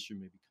conversation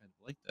maybe kind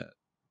of like that?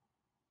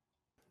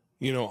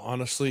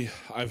 Honestly,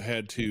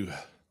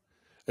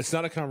 it's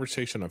not a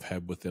conversation I've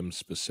had with them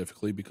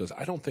specifically, because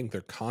I don't think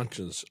they're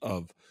conscious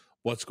of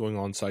what's going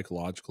on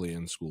psychologically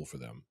in school for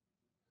them.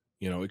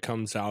 It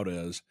comes out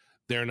as,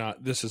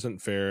 this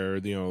isn't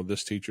fair.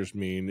 This teacher's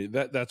mean.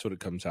 That's what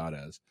it comes out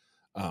as.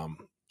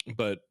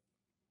 But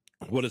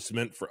what it's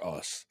meant for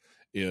us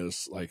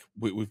is, like,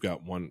 we've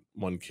got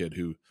one kid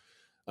who,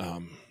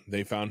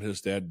 they found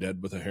his dad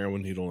dead with a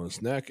heroin needle in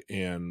his neck,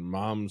 and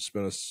mom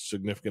spent a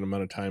significant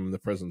amount of time in the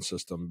prison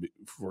system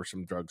for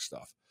some drug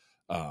stuff.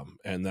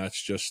 And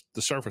that's just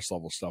the surface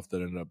level stuff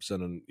that ended up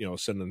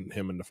sending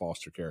him into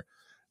foster care.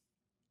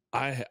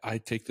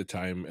 I take the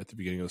time at the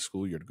beginning of the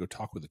school year to go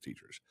talk with the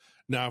teachers.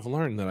 Now, I've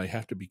learned that I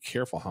have to be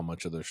careful how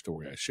much of their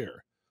story I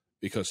share,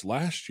 because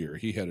last year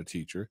he had a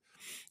teacher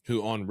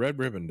who, on Red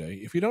Ribbon Day,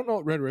 if you don't know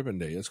what Red Ribbon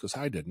Day is, because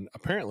I didn't,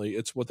 apparently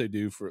it's what they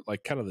do for,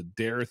 like, kind of the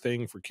DARE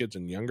thing for kids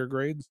in younger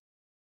grades.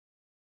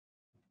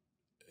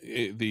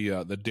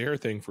 The DARE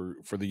thing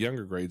for the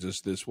younger grades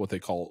is this, what they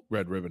call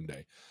Red Ribbon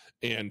Day.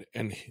 And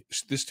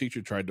this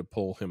teacher tried to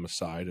pull him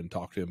aside and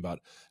talk to him about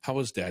how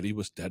his daddy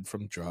was dead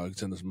from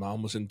drugs and his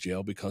mom was in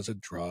jail because of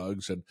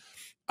drugs. And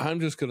I'm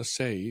just going to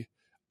say,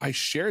 I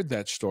shared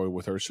that story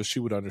with her so she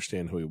would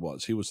understand who he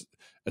was. He was,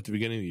 at the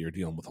beginning of the year,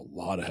 dealing with a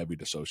lot of heavy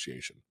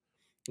dissociation.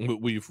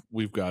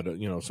 We've got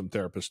some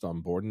therapists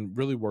on board and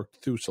really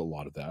worked through a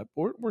lot of that.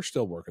 We're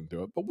still working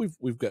through it, but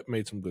we've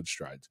made some good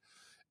strides.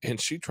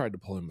 And she tried to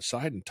pull him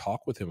aside and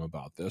talk with him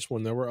about this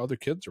when there were other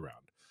kids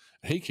around.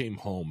 And he came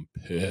home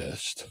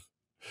pissed.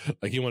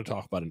 Like, he wanted to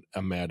talk about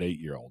a mad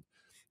 8-year-old.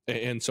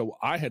 And so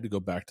I had to go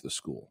back to the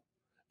school.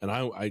 And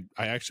I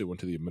actually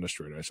went to the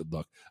administrator. I said,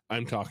 look,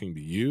 I'm talking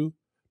to you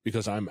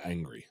because I'm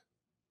angry.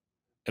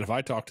 And if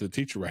I talk to the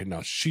teacher right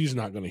now, she's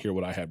not going to hear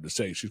what I have to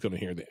say. She's going to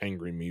hear the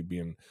angry me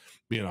being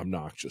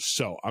obnoxious.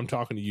 So I'm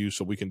talking to you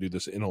so we can do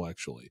this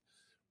intellectually.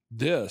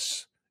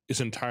 This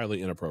is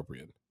entirely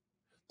inappropriate.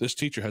 This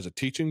teacher has a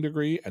teaching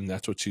degree, and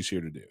that's what she's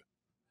here to do.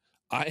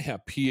 I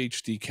have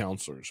PhD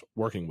counselors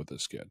working with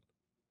this kid.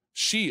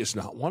 She is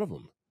not one of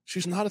them.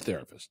 She's not a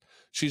therapist.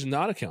 She's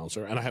not a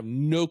counselor, and I have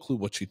no clue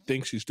what she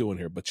thinks she's doing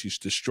here, but she's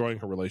destroying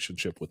her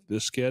relationship with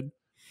this kid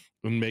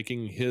and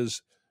making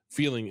his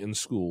feeling in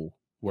school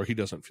where he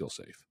doesn't feel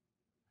safe.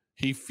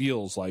 He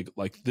feels like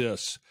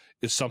this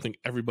is something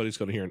everybody's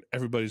going to hear, and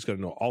everybody's going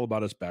to know all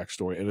about his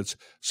backstory, and it's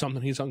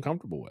something he's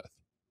uncomfortable with.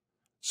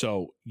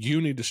 So you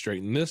need to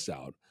straighten this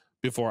out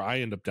before I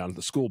end up down at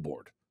the school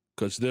board,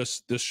 because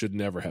this should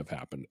never have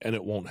happened, and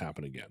it won't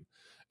happen again.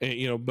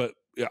 And but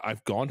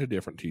I've gone to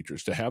different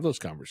teachers to have those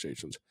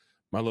conversations.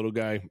 My little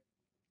guy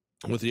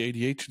with the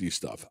ADHD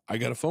stuff, I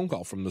got a phone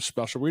call from the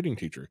special reading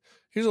teacher.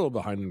 He's a little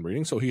behind in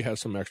reading, so he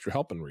has some extra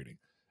help in reading.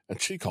 And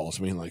she calls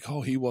me and like,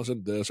 oh, he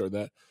wasn't this or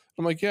that.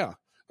 I'm like, yeah,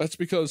 that's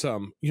because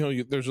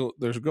there's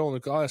a girl in the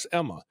class,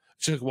 Emma.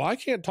 She's like, well, I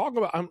can't talk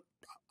about.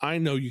 I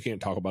know you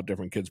can't talk about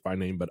different kids by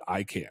name, but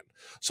I can.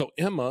 So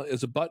Emma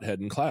is a butthead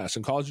in class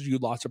and causes you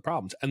lots of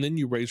problems. And then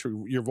you raise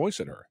your voice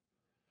at her.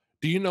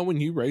 Do you know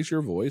when you raise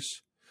your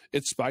voice,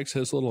 it spikes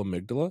his little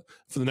amygdala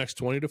for the next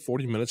 20 to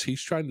 40 minutes?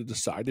 He's trying to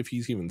decide if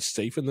he's even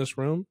safe in this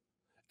room.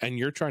 And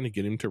you're trying to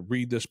get him to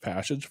read this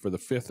passage for the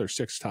 5th or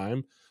 6th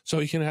time so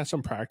he can have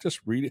some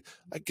practice. Read it.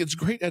 Like, it's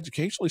great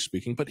educationally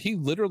speaking, but he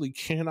literally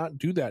cannot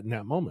do that in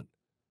that moment.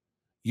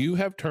 You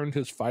have turned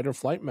his fight or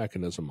flight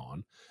mechanism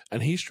on,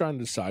 and he's trying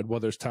to decide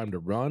whether it's time to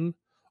run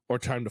or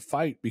time to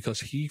fight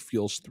because he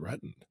feels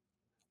threatened.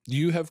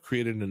 You have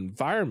created an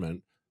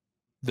environment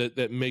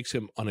that makes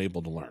him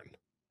unable to learn.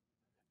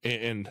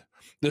 And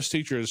this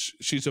teacher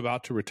she's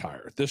about to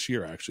retire. This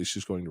year, actually,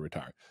 she's going to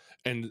retire.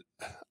 And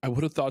I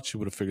would have thought she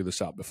would have figured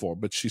this out before,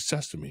 but she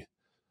says to me,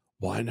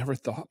 well, I never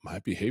thought my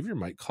behavior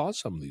might cause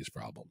some of these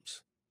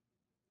problems.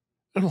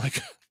 And I'm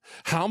like,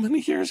 how many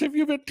years have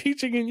you been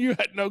teaching and you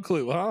had no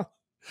clue, huh?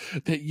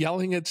 That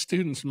yelling at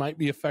students might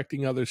be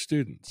affecting other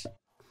students.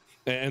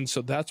 And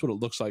so that's what it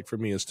looks like for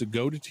me, is to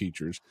go to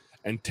teachers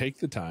and take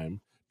the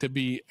time to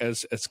be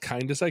as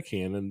kind as I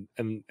can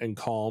and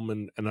calm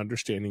and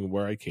understanding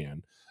where I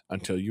can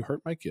until you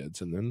hurt my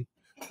kids. And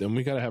then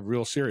we got to have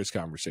real serious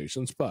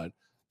conversations. But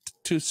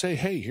to say,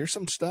 hey, here's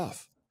some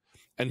stuff.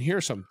 And here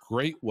are some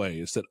great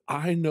ways that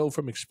I know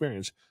from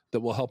experience that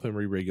will help him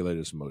re-regulate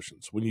his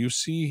emotions. When you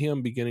see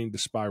him beginning to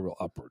spiral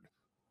upward,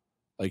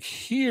 like,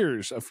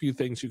 here's a few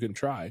things you can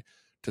try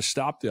to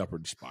stop the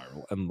upward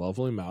spiral and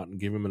level him out and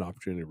give him an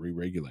opportunity to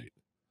re-regulate.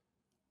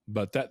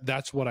 But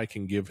that's what I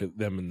can give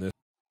them in this.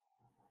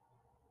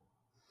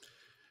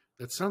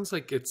 That sounds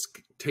like it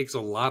takes a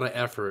lot of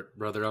effort,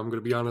 brother. I'm going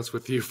to be honest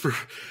with you,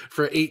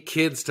 for 8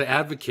 kids to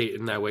advocate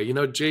in that way.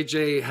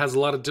 JJ has a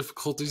lot of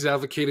difficulties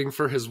advocating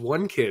for his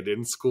one kid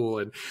in school,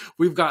 and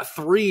we've got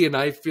 3, and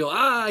I feel,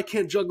 I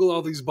can't juggle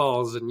all these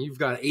balls, and you've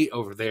got 8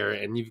 over there,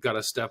 and you've got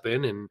to step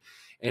in and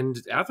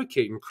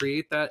advocate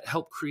and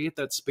help create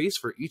that space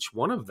for each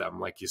one of them.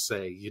 Like you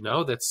say,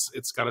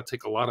 it's got to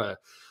take a lot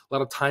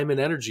of time and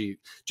energy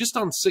just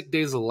on sick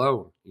days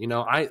alone.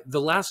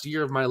 The last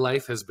year of my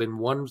life has been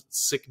one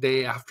sick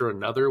day after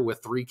another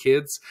with 3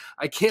 kids.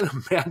 I can't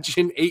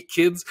imagine 8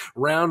 kids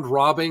round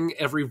robbing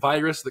every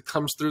virus that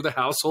comes through the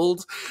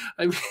household.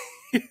 I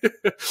mean,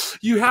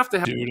 you have to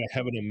have. Dude,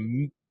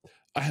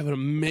 I have an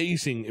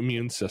amazing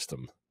immune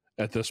system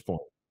at this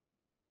point.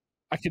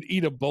 I could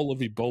eat a bowl of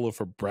Ebola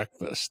for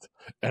breakfast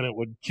and it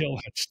would kill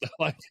that stuff.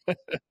 Like,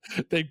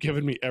 they've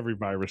given me every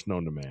virus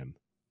known to man.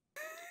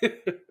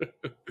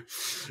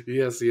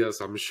 Yes,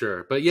 I'm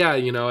sure. But yeah,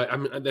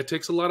 that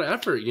takes a lot of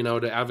effort,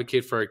 to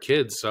advocate for our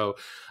kids. So,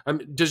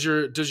 does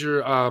your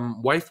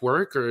wife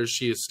work, or is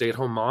she a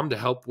stay-at-home mom to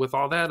help with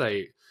all that?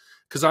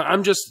 Because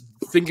I'm just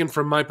thinking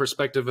from my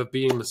perspective of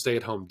being the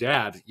stay-at-home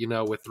dad,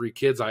 with 3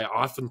 kids. I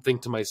often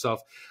think to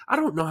myself, I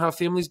don't know how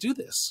families do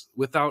this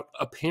without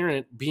a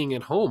parent being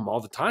at home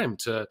all the time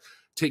to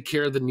take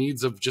care of the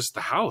needs of just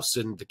the house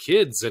and the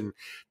kids, and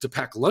to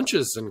pack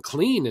lunches and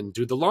clean and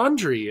do the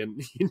laundry.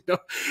 And,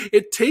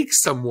 it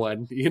takes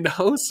someone,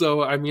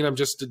 So, I mean,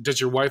 does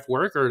your wife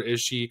work, or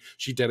is she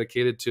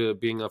dedicated to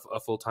being a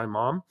full-time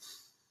mom?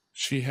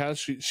 She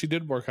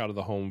did work out of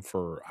the home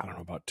for, I don't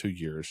know, about 2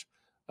 years.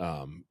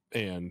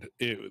 And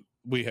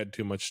we had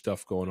too much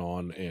stuff going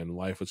on, and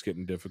life was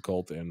getting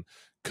difficult, and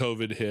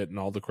COVID hit and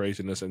all the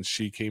craziness. And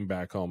she came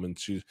back home, and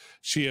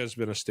she has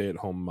been a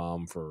stay-at-home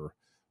mom for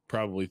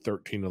probably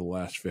 13 of the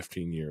last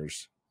 15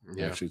 years.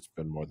 Yeah. Actually, it's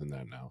been more than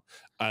that now.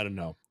 I don't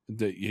know.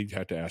 You'd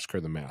have to ask her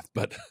the math,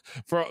 but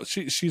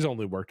she's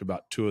only worked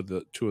about two of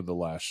the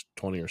last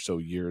 20 or so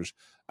years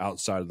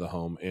outside of the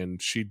home,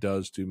 and she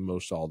does do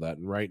most all that.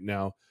 And right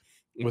now,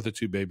 with the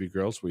 2 baby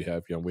girls we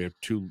have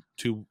two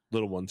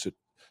little ones that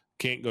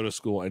can't go to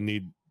school and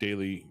need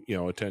daily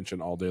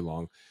attention all day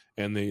long.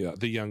 And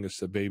the youngest,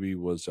 the baby,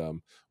 was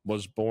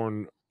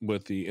born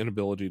with the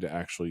inability to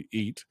actually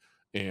eat,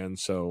 and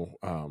so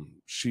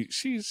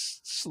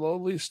she's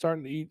slowly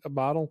starting to eat a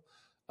bottle,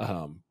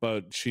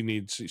 but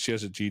she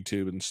has a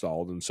G-tube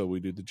installed, and so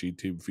we do the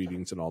G-tube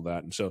feedings and all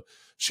that, and so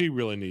she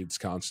really needs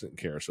constant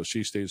care, so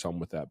she stays home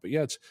with that. But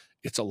yeah,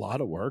 it's a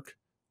lot of work.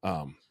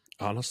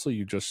 Honestly,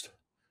 you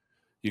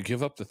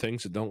give up the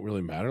things that don't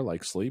really matter,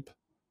 like sleep,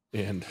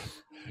 and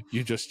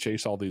you just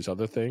chase all these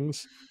other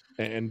things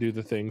and do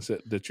the things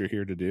that you're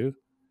here to do.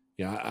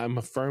 Yeah, I'm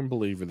a firm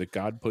believer that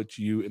God puts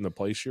you in the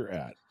place you're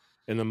at,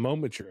 in the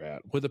moment you're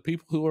at, with the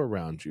people who are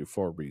around you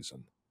for a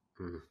reason.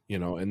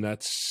 Mm-hmm. And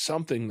that's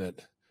something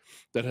that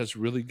has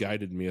really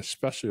guided me,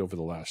 especially over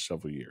the last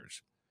several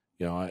years.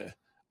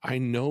 I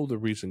know the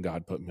reason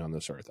God put me on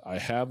this earth. I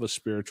have a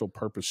spiritual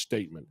purpose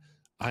statement.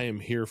 I am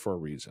here for a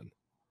reason.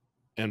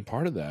 And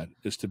part of that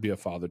is to be a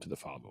father to the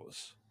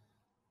fatherless.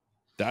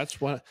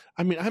 That's what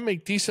I mean. I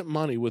make decent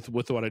money with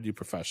what I do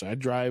professionally. I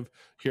drive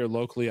here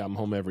locally. I'm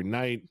home every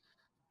night.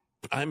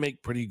 I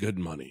make pretty good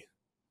money.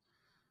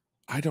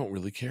 I don't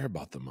really care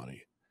about the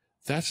money.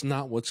 That's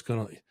not what's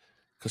going to,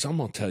 because I'm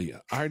going to tell you,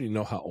 I already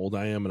know how old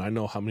I am and I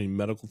know how many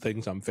medical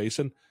things I'm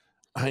facing.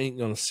 I ain't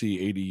going to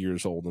see 80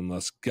 years old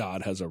unless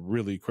God has a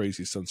really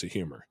crazy sense of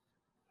humor.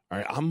 All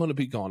right. I'm going to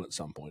be gone at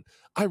some point.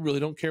 I really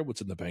don't care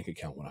what's in the bank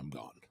account when I'm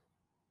gone.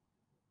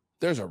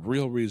 There's a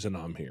real reason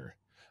I'm here.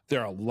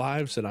 There are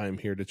lives that I am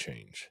here to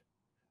change.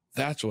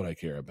 That's what I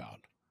care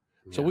about.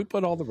 Yeah. So we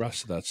put all the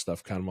rest of that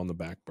stuff kind of on the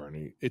back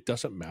burner. It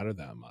doesn't matter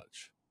that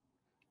much.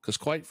 Because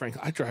quite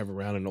frankly, I drive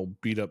around an old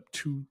beat up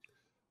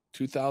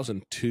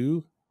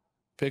 2002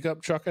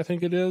 pickup truck, I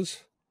think it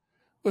is,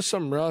 with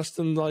some rust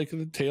and like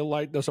the tail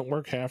light doesn't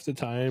work half the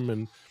time,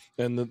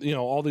 and the, you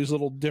know, all these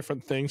little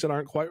different things that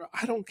aren't quite.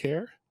 I don't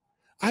care.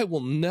 I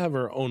will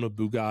never own a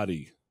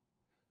Bugatti.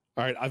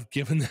 All right, I've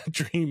given that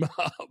dream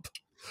up.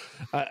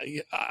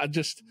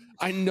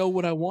 I know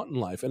what I want in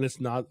life, and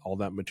it's not all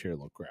that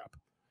material crap.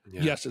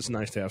 Yeah. Yes, it's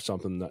nice to have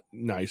something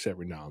nice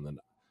every now and then,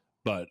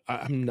 but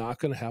I'm not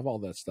going to have all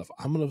that stuff.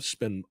 I'm going to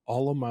spend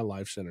all of my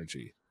life's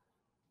energy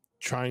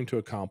trying to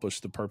accomplish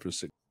the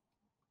purpose.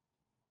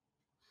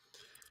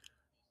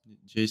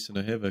 Jason,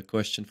 I have a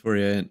question for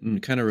you in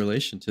kind of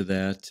relation to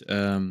that.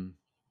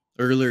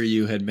 Earlier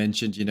you had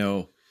mentioned, you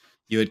know,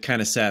 you had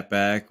kind of sat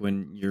back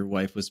when your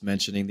wife was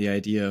mentioning the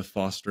idea of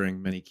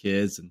fostering many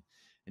kids, and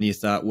you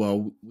thought,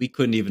 well, we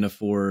couldn't even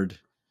afford,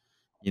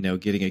 you know,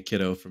 getting a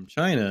kiddo from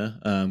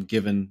China,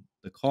 given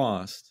the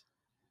cost.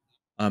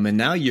 And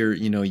now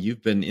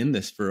you've been in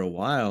this for a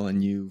while,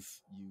 and you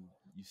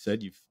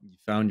said you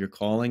found your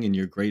calling and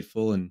you're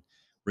grateful, and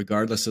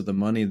regardless of the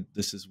money,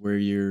 this is where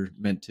you're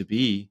meant to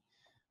be.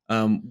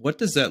 What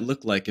does that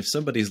look like if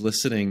somebody's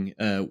listening?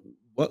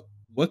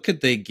 What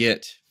could they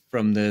get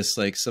from this,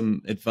 like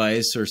some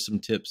advice or some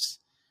tips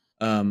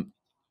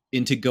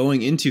into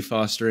going into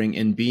fostering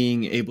and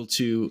being able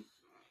to,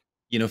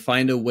 you know,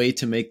 find a way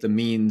to make the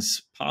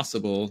means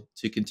possible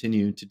to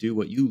continue to do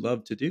what you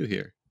love to do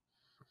here?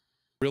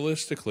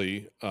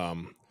 Realistically,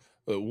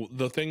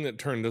 the thing that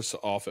turned us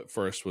off at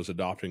first was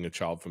adopting a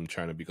child from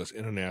China, because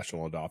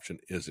international adoption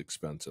is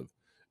expensive.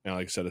 And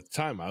like I said, at the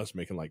time, I was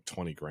making like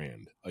 20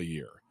 grand a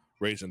year,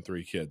 raising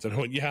 3 kids. And I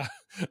went, yeah,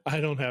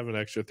 I don't have an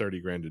extra 30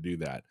 grand to do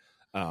that.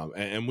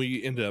 And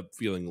we ended up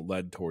feeling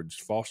led towards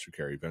foster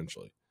care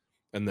eventually.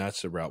 And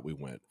that's the route we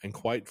went. And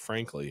quite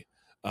frankly,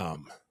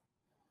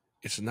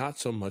 it's not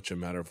so much a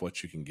matter of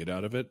what you can get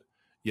out of it.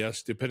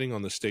 Yes, depending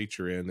on the state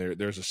you're in,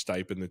 there's a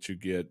stipend that you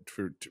get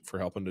for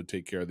helping to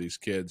take care of these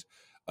kids.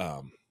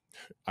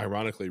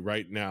 Ironically,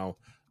 right now,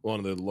 one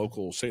of the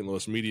local St.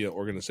 Louis media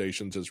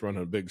organizations is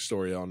running a big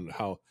story on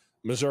how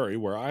Missouri,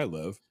 where I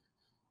live,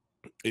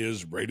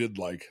 is rated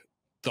like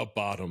the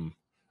bottom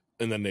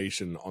in the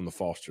nation on the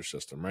foster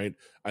system, right?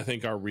 I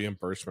think our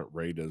reimbursement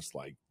rate is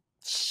like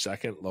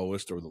second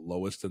lowest or the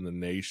lowest in the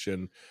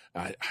nation.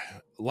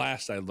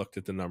 Last I looked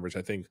at the numbers,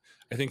 I think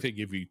they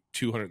give you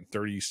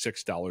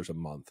 $236 a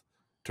month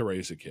to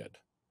raise a kid.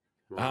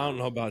 Wow. I don't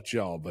know about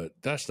y'all, but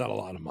that's not a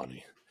lot of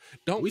money.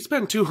 We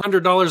spend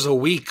 $200 a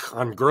week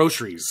on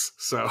groceries,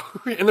 so,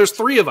 and there's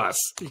 3 of us.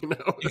 You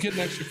know, you get an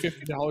extra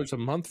 $50 a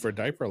month for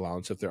diaper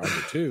allowance if they're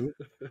under 2.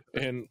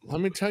 And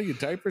let me tell you,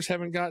 diapers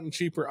haven't gotten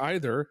cheaper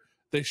either.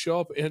 They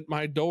show up at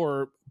my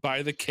door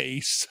by the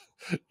case,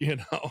 you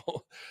know.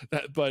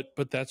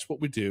 But that's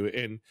what we do,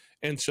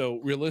 and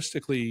so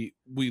realistically,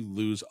 we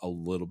lose a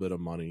little bit of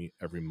money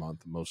every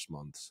month, most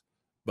months,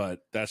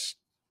 but that's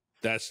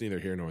neither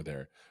here nor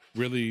there.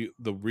 Really,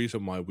 the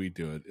reason why we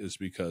do it is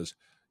because,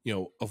 you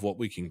know, of what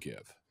we can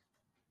give.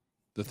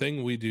 The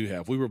thing we do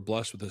have, we were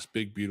blessed with this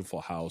big,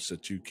 beautiful house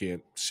that you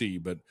can't see,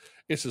 but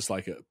it's just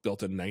like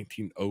built in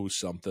 1900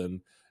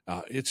 something.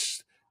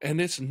 It's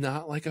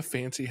not like a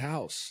fancy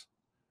house,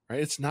 right?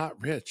 It's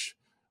not rich.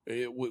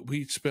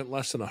 We spent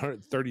less than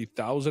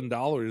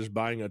 $130,000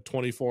 buying a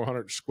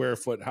 2,400 square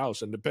foot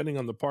house, and depending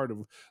on the part of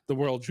the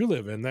world you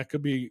live in, that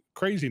could be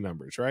crazy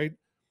numbers, right?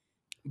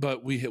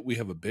 But we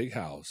have a big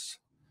house.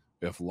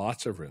 We have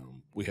lots of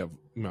room. We have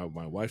my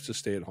wife's a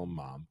stay-at-home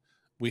mom.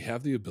 We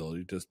have the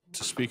ability to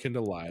speak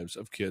into lives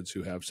of kids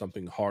who have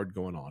something hard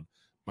going on.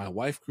 My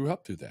wife grew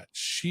up through that.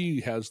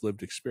 She has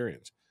lived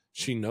experience.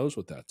 She knows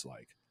what that's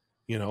like,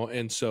 you know,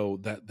 and so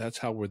that's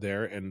how we're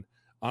there. And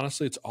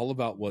honestly, it's all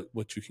about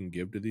what you can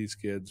give to these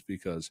kids,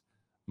 because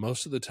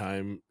most of the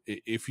time,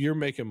 if you're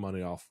making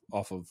money off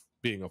of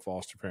being a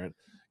foster parent,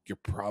 you're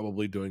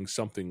probably doing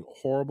something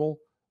horrible,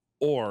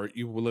 or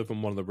you live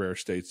in one of the rare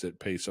states that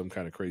pay some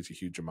kind of crazy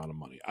huge amount of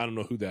money. I don't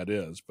know who that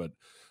is, but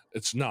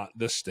it's not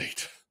this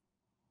state.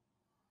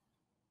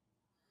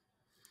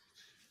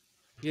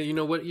 Yeah, you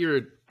know, what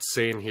you're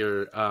saying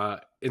here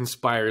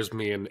inspires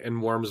me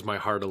and warms my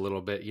heart a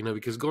little bit, you know,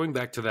 because going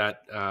back to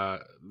that,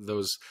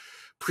 those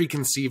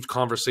preconceived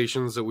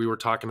conversations that we were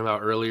talking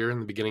about earlier in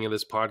the beginning of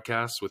this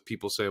podcast, with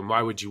people saying,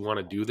 why would you want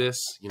to do this?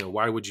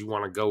 Why would you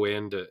want to go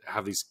in to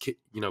have these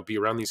be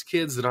around these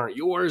kids that aren't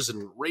yours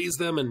and raise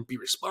them and be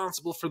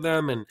responsible for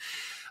them? And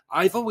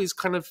I've always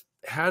kind of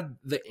had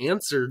the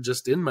answer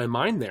just in my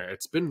mind there.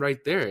 It's been right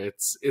there.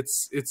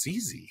 It's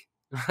easy.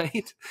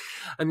 Right?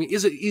 I mean,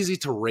 is it easy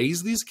to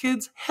raise these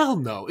kids? Hell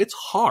no, it's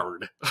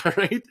hard. All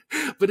right.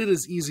 But it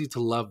is easy to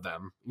love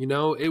them.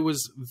 It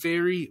was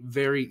very,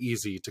 very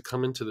easy to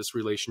come into this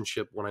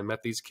relationship when I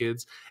met these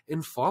kids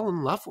and fall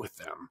in love with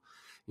them.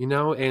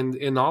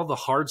 And all the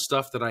hard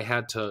stuff that I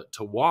had to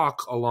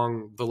walk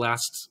along the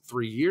last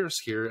 3 years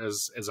here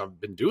as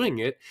I've been doing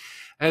it,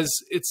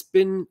 it's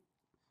been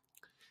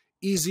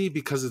easy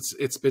because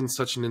it's been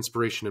such an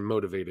inspiration and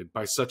motivated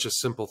by such a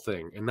simple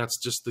thing, and that's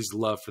just this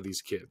love for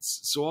these kids.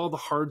 So all the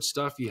hard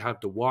stuff you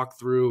have to walk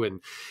through,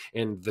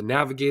 and the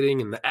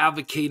navigating and the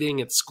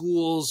advocating at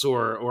schools,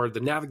 or the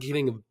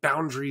navigating of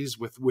boundaries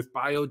with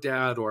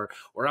BioDad,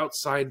 or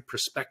outside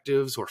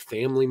perspectives or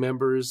family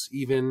members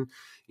even,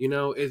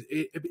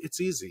 it's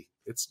easy.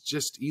 It's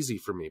just easy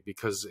for me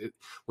because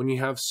when you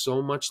have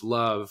so much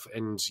love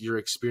and you're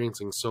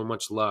experiencing so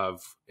much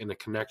love in a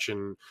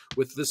connection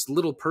with this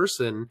little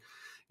person,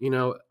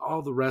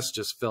 all the rest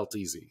just felt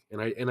easy.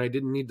 And I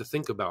didn't need to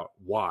think about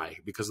why,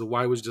 because the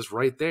why was just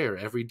right there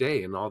every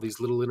day in all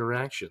these little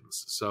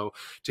interactions. So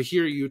to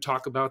hear you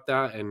talk about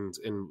that and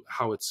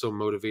how it's so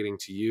motivating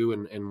to you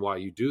and why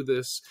you do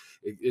this,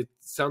 it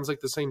sounds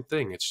like the same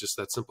thing. It's just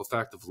that simple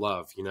fact of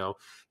love.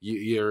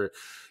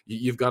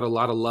 You've got a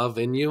lot of love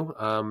in you,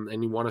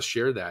 and you want to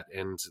share that,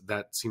 and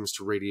that seems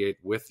to radiate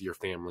with your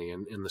family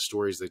and in the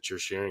stories that you're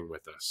sharing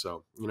with us.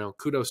 So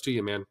kudos to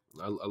you, man.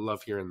 I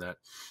love hearing that.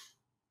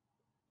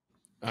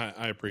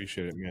 I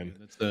appreciate it,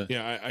 man.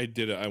 I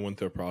did it. I went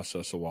through a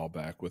process a while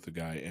back with a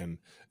guy, and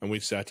we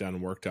sat down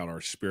and worked out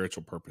our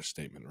spiritual purpose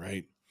statement,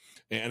 right?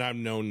 And I've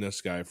known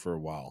this guy for a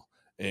while,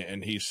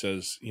 and he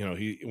says,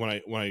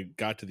 when I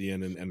got to the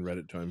end and read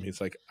it to him,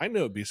 he's like, I know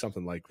it'd be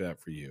something like that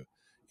for you.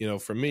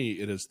 For me,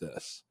 it is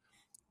this: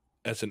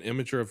 as an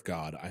imager of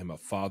God, I am a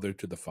father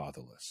to the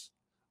fatherless,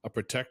 a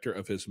protector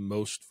of his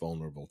most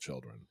vulnerable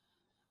children.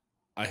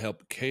 I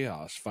help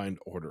chaos find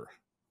order.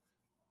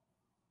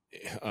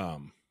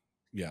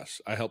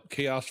 Yes, I help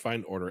chaos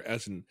find order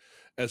as an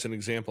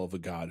example of a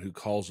God who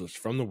calls us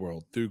from the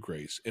world through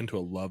grace into a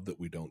love that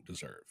we don't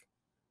deserve.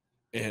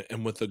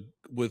 And with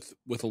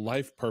a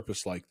life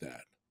purpose like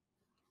that,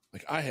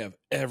 like I have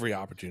every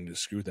opportunity to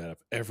screw that up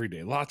every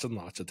day. Lots and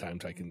lots of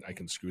times I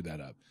can screw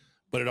that up.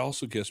 But it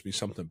also gives me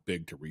something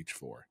big to reach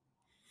for.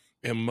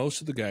 And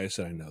most of the guys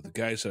that I know, the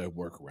guys that I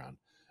work around,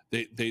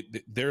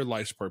 their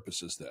life's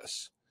purpose is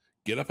this: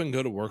 get up and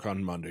go to work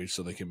on Monday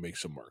so they can make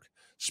some work.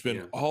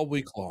 Spend all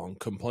week long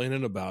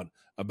complaining about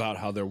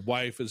how their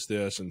wife is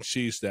this and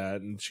she's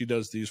that and she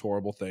does these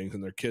horrible things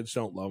and their kids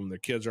don't love them, their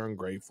kids are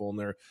ungrateful and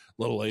they're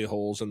little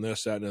a-holes and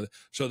this, that, and other.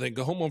 So they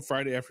go home on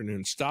Friday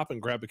afternoon, stop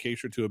and grab a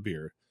case or two of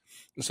beer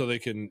so they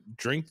can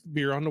drink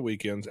beer on the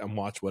weekends and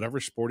watch whatever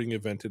sporting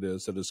event it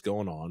is that is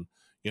going on.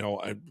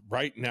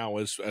 Right now,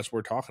 as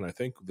we're talking, I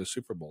think the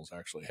Super Bowl is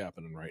actually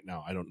happening right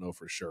now. I don't know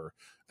for sure.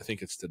 I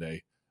think it's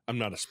today. I'm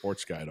not a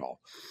sports guy at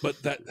all, but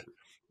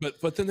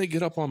then they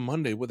get up on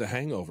Monday with a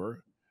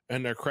hangover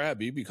and they're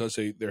crabby because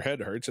their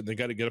head hurts and they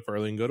got to get up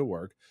early and go to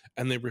work,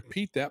 and they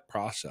repeat that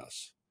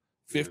process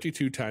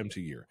 52 times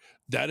a year.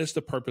 That is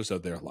the purpose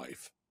of their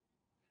life,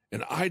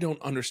 and I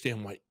don't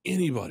understand why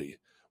anybody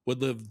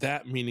would live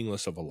that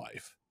meaningless of a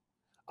life.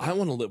 I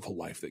want to live a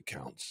life that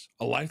counts,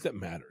 a life that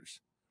matters,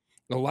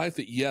 a life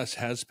that, yes,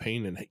 has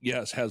pain and,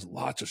 yes, has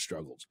lots of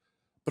struggles,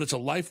 but it's a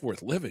life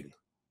worth living.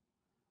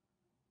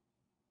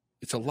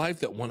 It's a life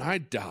that when I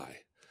die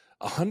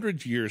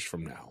 100 years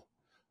from now,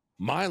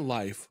 my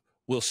life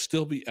will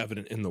still be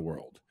evident in the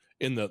world,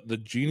 in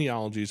the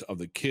genealogies of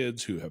the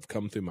kids who have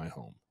come through my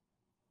home.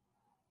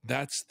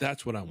 That's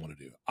what I want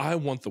to do. I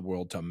want the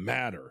world to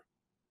matter.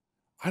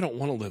 I don't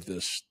want to live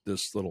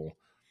this little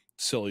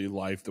silly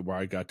life where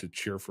I got to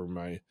cheer for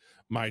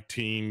my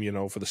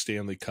team, for the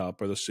Stanley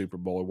Cup or the Super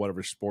Bowl or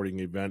whatever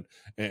sporting event,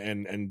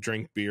 and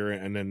drink beer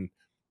and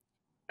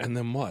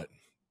then what?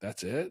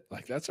 That's it?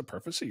 Like, that's the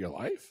purpose of your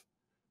life?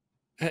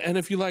 And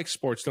if you like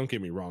sports, don't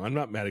get me wrong. I'm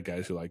not mad at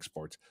guys who like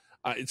sports.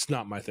 It's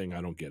not my thing.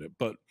 I don't get it.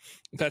 But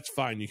that's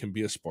fine. You can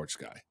be a sports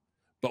guy.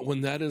 But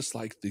when that is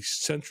like the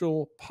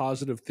central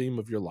positive theme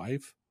of your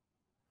life,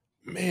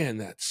 man,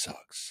 that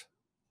sucks.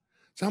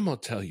 So I'm going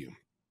to tell you,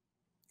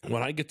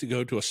 when I get to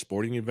go to a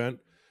sporting event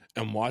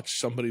and watch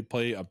somebody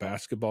play a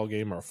basketball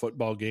game or a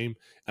football game,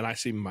 and I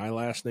see my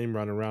last name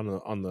running around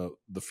on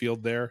the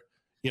field there,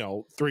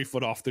 3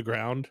 foot off the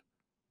ground,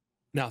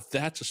 now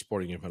that's a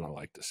sporting event I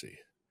like to see.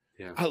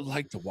 Yeah. I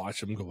like to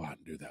watch them go out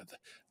and do that.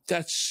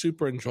 That's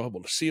super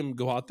enjoyable to see them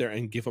go out there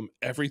and give them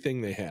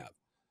everything they have.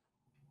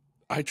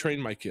 I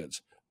train my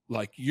kids.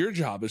 Like, your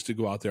job is to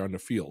go out there on the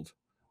field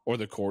or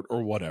the court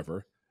or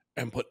whatever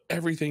and put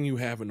everything you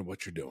have into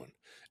what you're doing.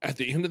 At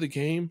the end of the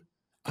game,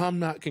 I'm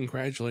not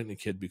congratulating a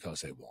kid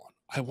because they won.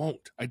 I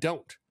won't. I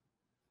don't.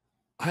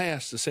 I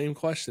ask the same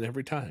question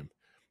every time.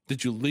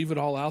 Did you leave it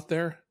all out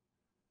there?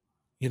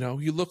 You know,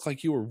 you look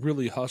like you were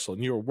really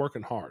hustling. You were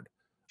working hard.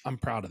 I'm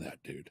proud of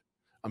that, dude.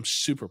 I'm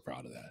super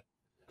proud of that,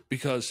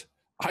 because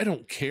I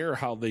don't care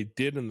how they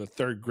did in the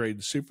 3rd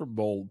grade Super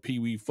Bowl Pee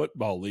Wee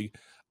Football League.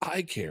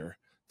 I care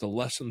the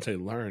lessons they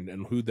learned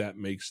and who that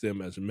makes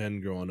them as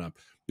men growing up,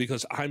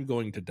 because I'm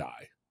going to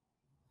die.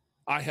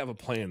 I have a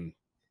plan,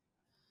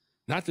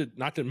 not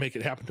to make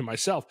it happen to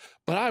myself,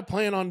 but I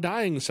plan on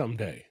dying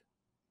someday.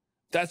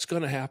 That's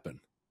going to happen.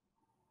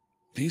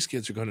 These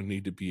kids are going to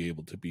need to be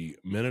able to be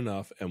men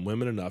enough and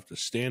women enough to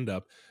stand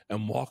up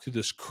and walk through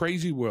this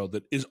crazy world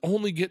that is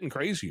only getting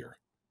crazier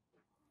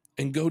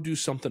and go do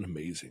something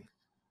amazing.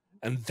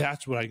 And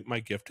that's what my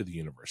gift to the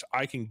universe.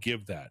 I can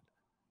give that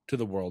to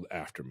the world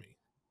after me.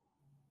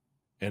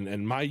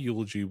 And my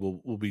eulogy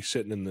will be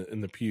sitting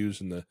in the pews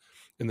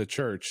in the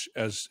church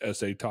as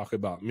they talk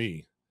about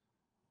me.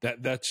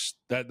 That's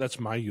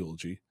my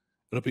eulogy.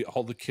 It'll be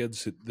all the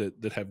kids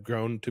that have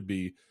grown to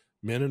be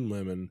men and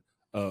women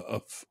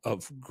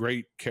of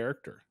great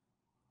character,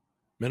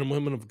 men and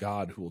women of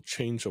God who will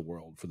change the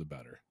world for the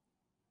better.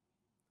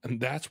 And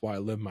that's why I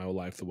live my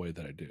life the way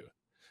that I do.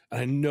 And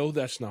I know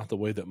that's not the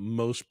way that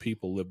most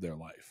people live their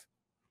life.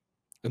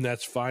 And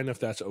that's fine if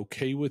that's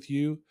okay with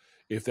you.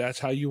 If that's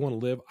how you want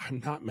to live, I'm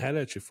not mad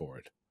at you for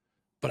it.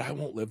 But I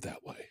won't live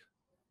that way.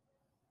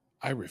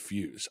 I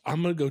refuse.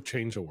 I'm going to go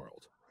change the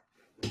world.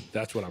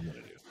 That's what I'm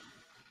going to do.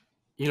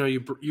 You know,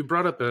 you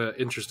brought up an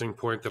interesting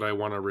point that I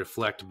want to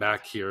reflect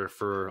back here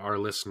for our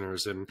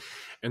listeners, and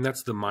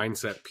that's the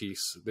mindset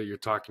piece that you're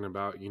talking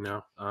about. You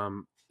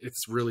know,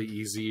 it's really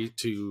easy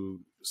to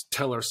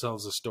tell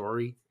ourselves a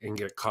story and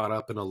get caught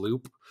up in a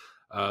loop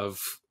of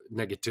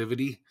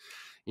negativity.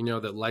 You know,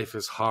 that life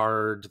is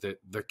hard, that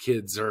the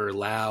kids are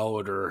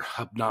loud or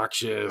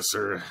obnoxious,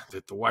 or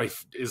that the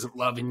wife isn't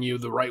loving you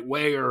the right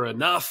way or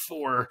enough,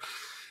 or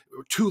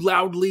too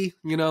loudly,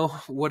 you know,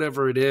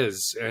 whatever it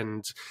is.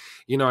 And,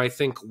 you know, I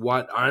think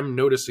what I'm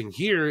noticing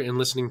here and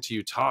listening to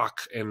you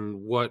talk,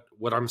 and what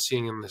I'm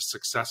seeing in the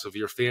success of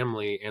your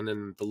family and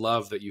in the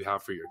love that you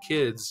have for your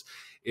kids,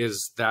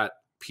 is that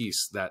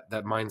piece, that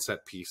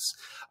mindset piece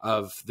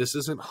of, this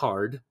isn't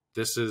hard.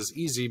 This is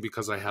easy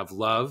because I have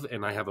love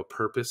and I have a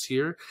purpose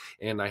here,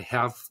 and I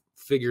have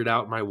figured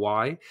out my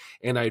why,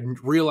 and I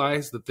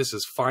realize that this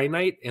is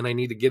finite and I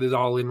need to get it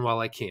all in while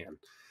I can.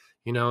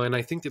 You know, and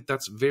I think that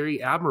that's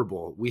very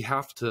admirable. We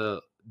have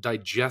to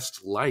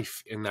digest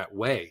life in that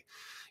way,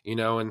 you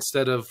know,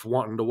 instead of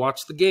wanting to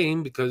watch the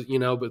game because, you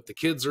know, but the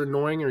kids are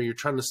annoying or you're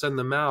trying to send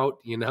them out.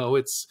 You know,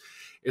 it's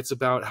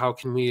about how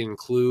can we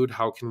include,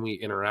 how can we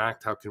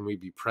interact, how can we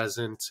be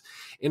present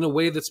in a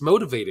way that's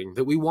motivating,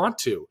 that we want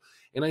to.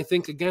 And I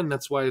think, again,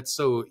 that's why it's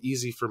so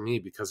easy for me,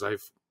 because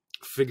I've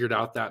figured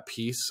out that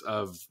piece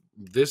of,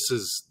 this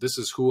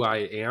is who I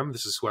am.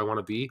 This is who I want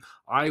to be.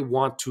 I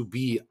want to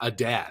be a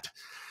dad.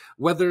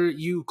 Whether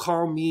you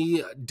call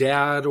me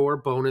dad or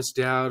bonus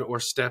dad or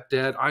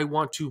stepdad, I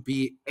want to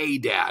be a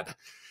dad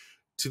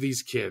to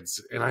these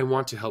kids. And I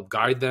want to help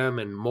guide them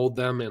and mold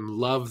them and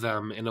love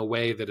them in a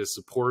way that is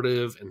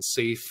supportive and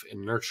safe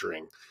and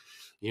nurturing.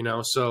 You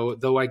know, so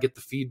though I get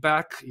the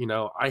feedback, you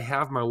know, I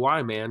have my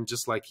why, man,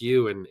 just like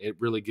you. And it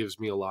really gives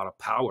me a lot of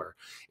power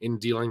in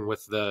dealing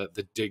with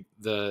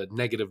the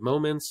negative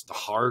moments, the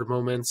hard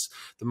moments,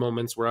 the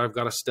moments where I've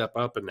got to step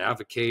up and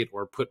advocate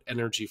or put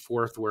energy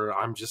forth where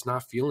I'm just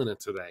not feeling it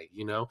today.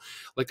 You know,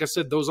 like I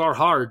said, those are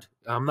hard.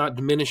 I'm not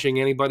diminishing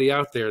anybody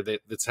out there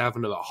that's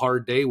having a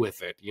hard day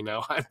with it. You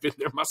know, I've been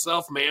there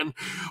myself, man.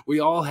 We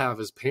all have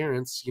as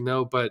parents, you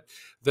know, but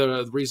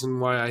the reason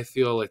why I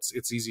feel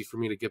it's easy for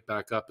me to get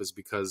back up is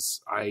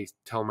because I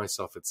tell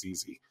myself it's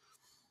easy.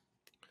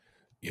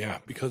 Yeah,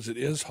 because it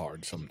is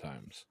hard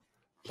sometimes,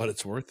 but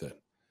it's worth it.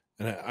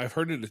 And I've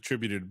heard it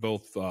attributed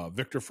both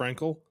Viktor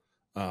Frankl,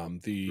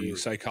 the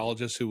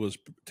psychologist who was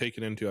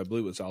taken into, I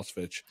believe it was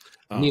Auschwitz.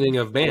 Meaning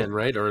of man,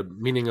 right? Or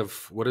meaning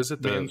of, what is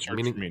it? Man's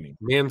Search for Meaning.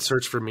 Man's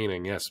Search for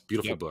Meaning. Yes.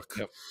 Beautiful book.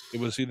 Yep. It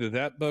was either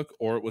that book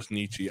or it was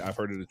Nietzsche. I've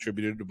heard it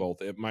attributed to both.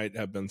 It might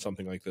have been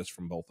something like this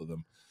from both of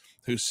them,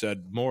 who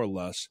said more or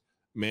less,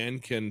 man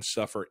can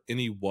suffer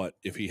any what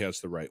if he has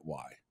the right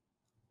why.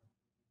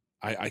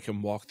 I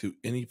can walk through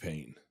any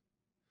pain.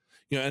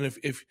 You know, and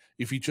if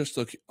you just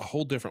look a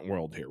whole different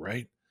world here,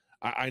 right?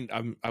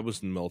 I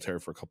was in the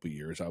military for a couple of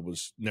years. I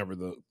was never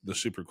the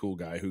super cool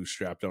guy who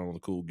strapped on all the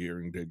cool gear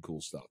and did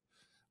cool stuff.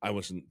 I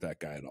wasn't that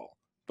guy at all.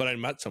 But I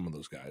met some of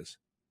those guys.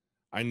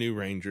 I knew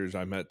Rangers.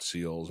 I met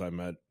SEALs. I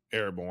met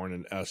Airborne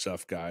and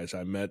SF guys.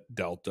 I met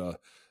Delta.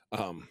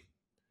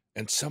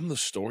 And some of the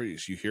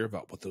stories you hear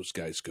about what those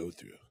guys go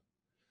through.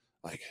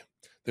 Like,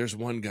 there's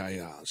one guy,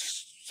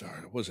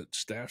 was it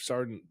Staff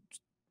Sergeant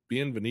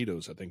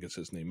Bienvenidos, I think is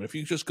his name. And if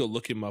you just go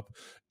look him up,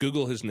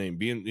 Google his name,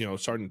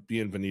 Sergeant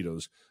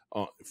Bienvenidos,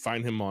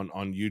 find him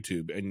on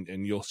YouTube,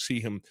 and you'll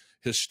see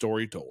his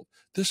story told.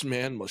 This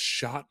man was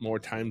shot more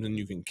times than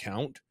you can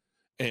count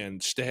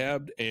and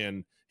stabbed,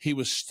 and he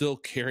was still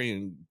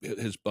carrying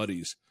his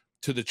buddies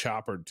to the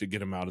chopper to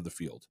get him out of the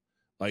field.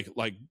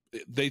 Like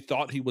they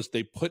thought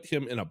they put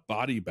him in a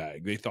body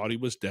bag. They thought he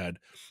was dead.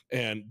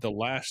 And the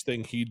last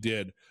thing he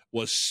did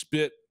was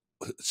spit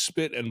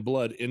and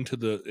blood into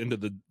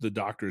the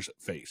doctor's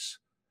face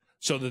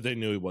so that they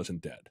knew he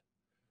wasn't dead.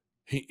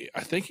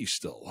 I think he's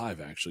still alive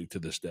actually to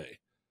this day.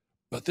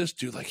 But this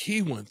dude, like,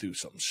 he went through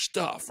some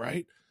stuff,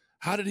 right?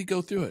 How did he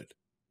go through it?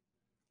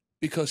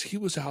 Because he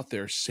was out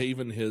there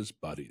saving his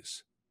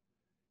buddies.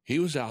 He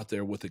was out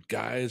there with the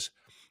guys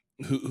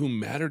who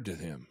mattered to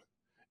him.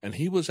 And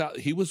he was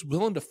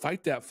willing to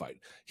fight that fight.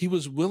 He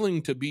was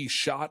willing to be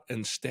shot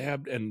and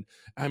stabbed, and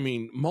I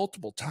mean,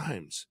 multiple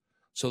times,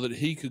 so that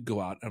he could go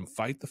out and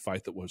fight the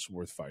fight that was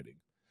worth fighting.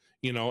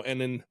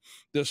 And in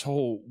this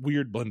whole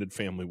weird blended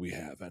family we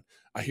have, and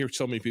I hear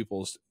so many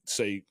people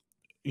say,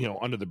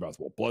 under their breath,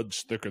 well,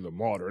 blood's thicker than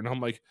water. And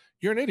I'm like,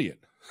 you're an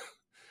idiot.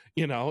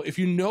 If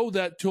you know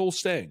that tool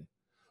saying,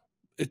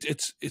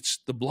 it's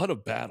the blood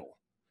of battle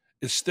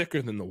is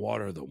thicker than the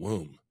water of the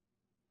womb.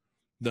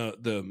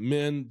 The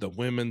men, the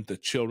women, the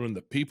children,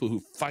 the people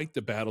who fight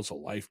the battles of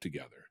life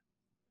together,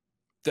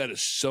 that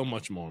is so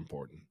much more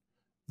important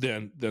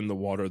than the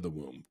water of the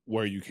womb,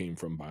 where you came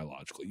from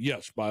biologically.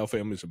 Yes,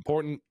 biofamily is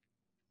important,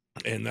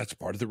 and that's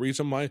part of the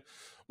reason why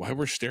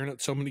we're staring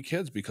at so many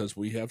kids, because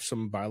we have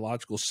some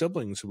biological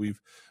siblings.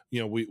 We've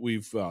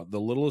the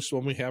littlest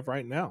one we have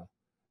right now,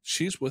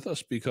 she's with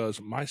us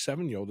because my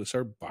 7-year-old is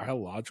her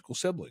biological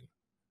sibling,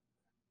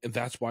 and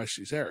that's why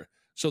she's there.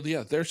 So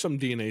yeah, there's some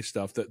DNA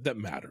stuff that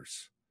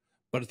matters.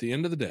 But at the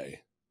end of the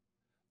day,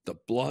 the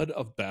blood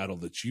of battle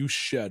that you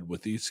shed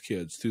with these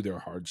kids through their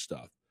hard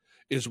stuff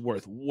is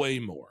worth way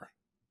more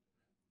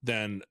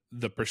than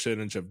the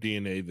percentage of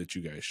DNA that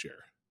you guys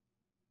share.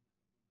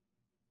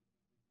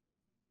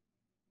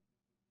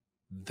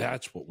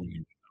 That's what we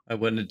need. I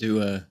wanted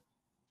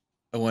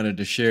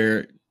to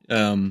share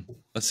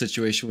a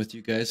situation with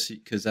you guys,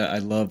 because I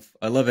love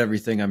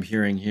everything I'm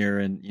hearing here,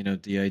 and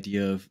the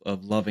idea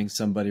of loving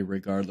somebody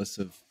regardless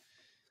of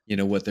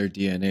what their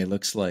DNA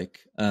looks like.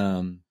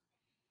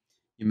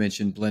 You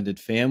mentioned blended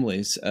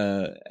families.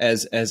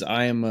 As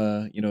I am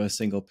a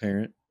single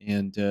parent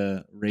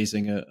and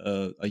raising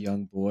a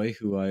young boy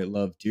who I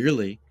love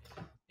dearly,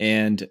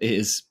 and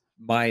is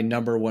my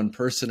number one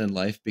person in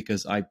life,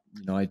 because I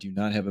do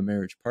not have a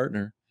marriage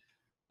partner.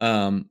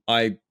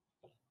 I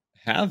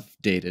have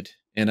dated,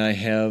 and I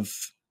have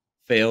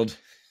failed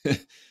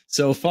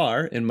so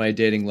far in my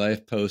dating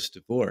life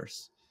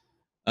post-divorce.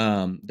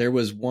 There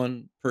was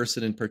one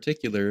person in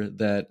particular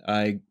that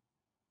I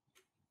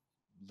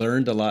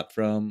learned a lot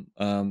from,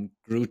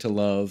 grew to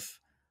love,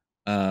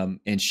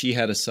 and she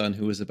had a son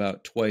who was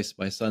about twice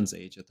my son's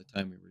age at the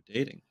time we were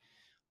dating.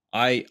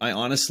 I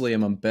honestly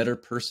am a better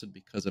person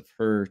because of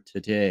her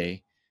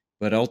today,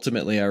 but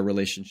ultimately our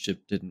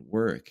relationship didn't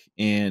work.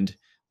 And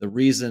the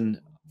reason,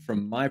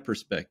 from my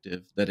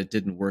perspective, that it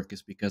didn't work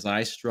is because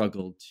I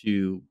struggled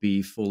to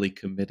be fully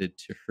committed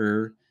to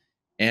her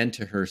and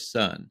to her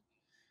son.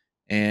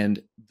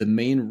 And the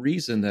main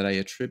reason that I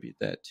attribute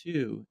that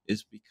to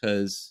is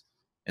because,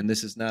 and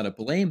this is not a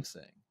blame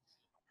thing,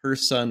 her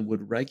son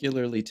would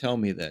regularly tell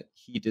me that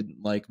he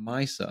didn't like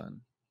my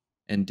son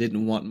and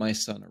didn't want my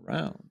son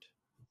around.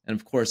 And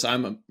of course,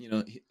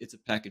 it's a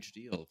package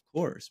deal, of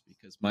course,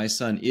 because my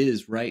son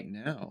is right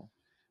now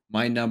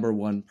my number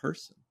one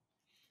person.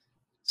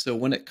 So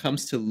when it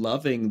comes to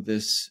loving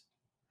this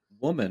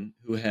woman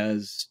who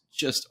has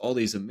just all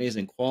these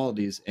amazing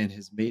qualities and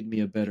has made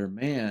me a better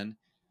man,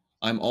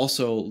 I'm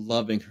also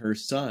loving her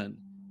son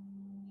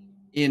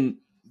in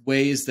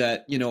ways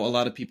that, a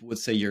lot of people would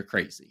say you're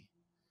crazy.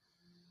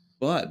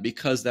 But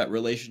because that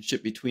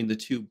relationship between the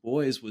two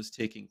boys was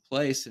taking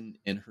place,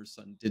 and her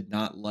son did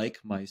not like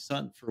my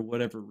son for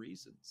whatever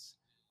reasons,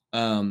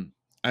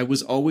 I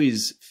was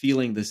always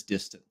feeling this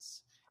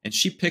distance. And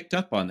she picked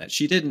up on that.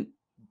 She didn't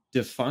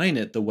define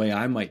it the way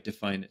I might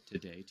define it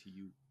today to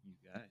you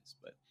guys,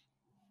 but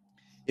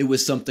it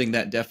was something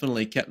that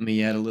definitely kept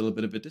me at a little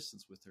bit of a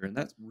distance with her. And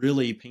that's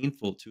really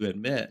painful to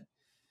admit.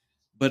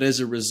 But as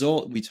a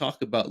result, we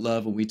talk about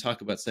love, and we talk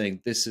about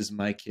saying, this is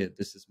my kid,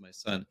 this is my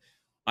son.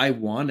 I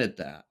wanted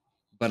that,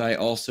 but I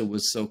also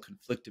was so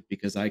conflicted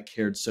because I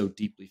cared so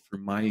deeply for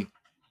my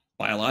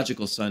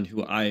biological son,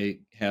 who I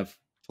have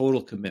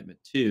total commitment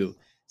to,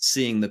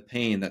 seeing the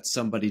pain that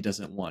somebody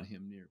doesn't want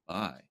him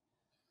nearby.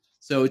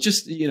 So it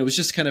was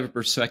just kind of a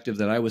perspective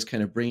that I was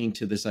kind of bringing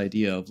to this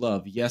idea of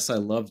love. Yes, I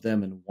loved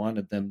them and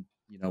wanted them,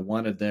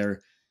 wanted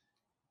there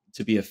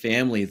to be a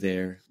family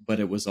there, but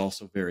it was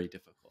also very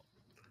difficult.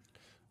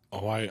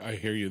 Oh, I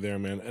hear you there,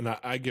 man. And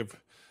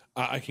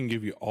I can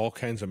give you all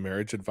kinds of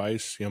marriage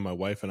advice. My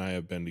wife and I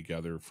have been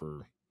together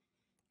for,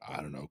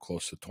 I don't know,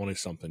 close to 20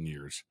 something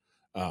years.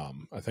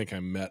 I think I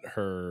met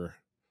her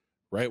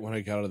right when I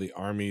got out of the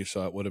Army.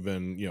 So it would have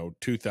been,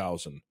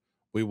 2000.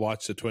 We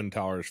watched the Twin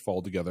Towers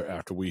fall together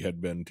after we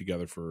had been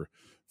together for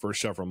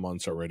several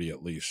months already,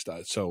 at least.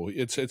 So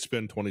it's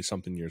been 20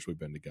 something years we've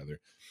been together,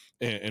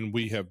 and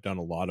we have done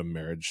a lot of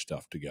marriage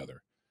stuff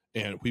together,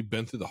 and we've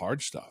been through the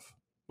hard stuff.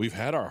 We've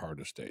had our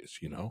hardest days,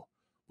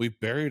 We've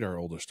buried our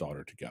oldest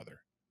daughter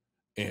together,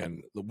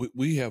 And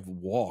we have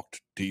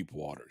walked deep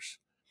waters.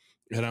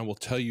 And I will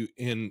tell you,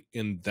 in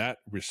that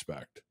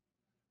respect,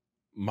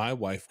 my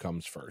wife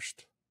comes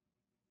first.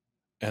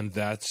 And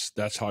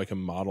that's how I can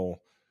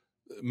model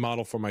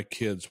for my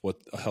kids what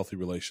a healthy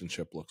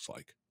relationship looks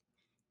like.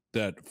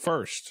 That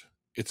first,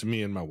 it's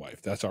me and my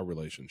wife. That's our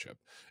relationship.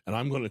 And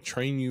I'm going to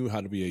train you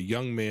how to be a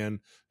young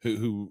man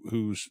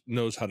who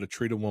knows how to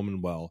treat a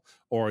woman well,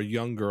 or a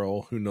young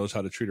girl who knows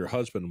how to treat her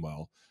husband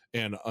well,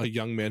 and a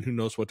young man who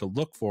knows what to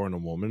look for in a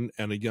woman,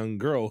 and a young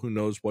girl who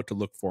knows what to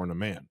look for in a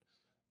man.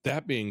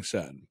 That being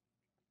said,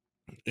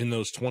 in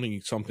those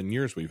 20-something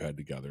years we've had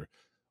together,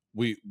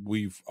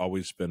 we've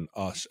always been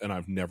us, and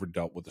I've never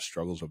dealt with the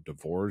struggles of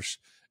divorce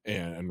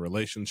and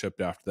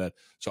relationship after that.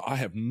 So I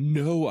have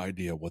no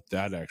idea what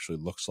that actually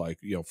looks like,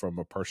 from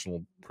a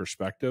personal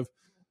perspective.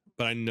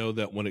 But I know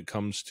that when it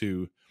comes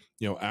to,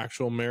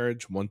 actual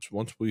marriage,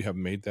 once we have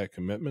made that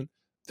commitment,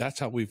 that's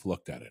how we've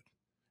looked at it.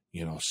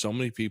 So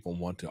many people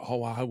want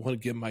I want to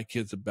give my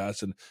kids the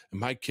best, and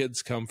my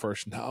kids come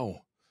first. No,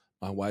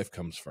 my wife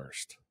comes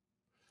first,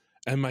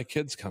 and my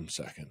kids come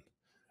second.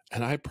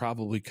 And I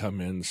probably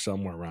come in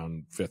somewhere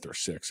around 5th or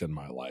 6th in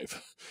my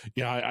life.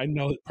 I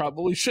know it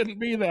probably shouldn't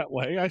be that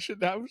way. I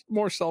should have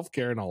more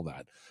self-care and all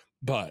that.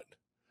 But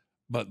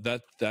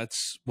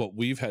that's what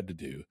we've had to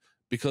do,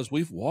 because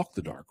we've walked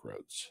the dark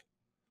roads.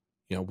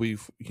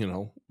 We've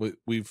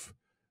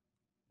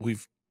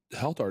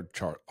held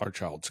our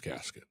child's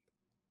casket.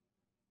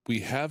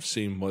 We have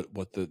seen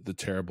what the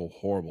terrible,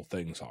 horrible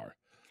things are.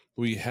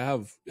 We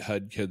have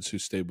had kids who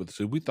stayed with us,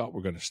 who we thought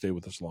were going to stay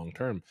with us long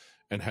term,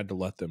 and had to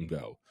let them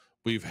go.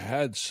 We've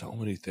had so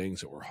many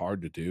things that were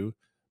hard to do,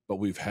 but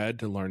we've had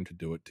to learn to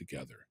do it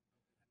together.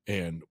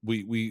 And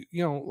we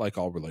like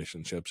all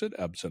relationships, it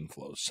ebbs and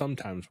flows.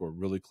 Sometimes we're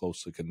really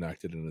closely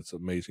connected and it's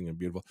amazing and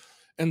beautiful.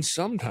 And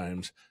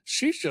sometimes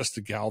she's just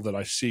a gal that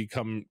I see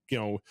come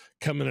in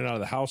and out of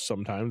the house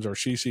sometimes, or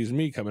she sees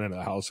me coming into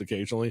the house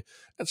occasionally.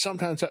 And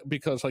sometimes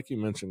because, like you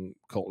mentioned,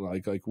 Colton,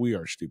 like we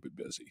are stupid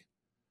busy.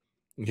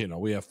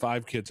 We have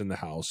 5 kids in the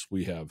house.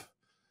 We have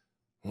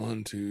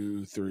 1,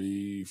 2,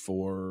 3,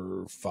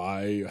 4,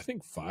 5, I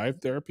think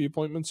 5 therapy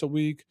appointments a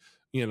week,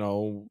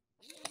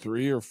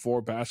 3 or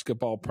 4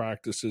 basketball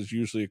practices,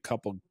 usually a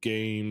couple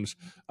games.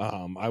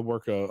 I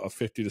work a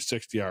 50 to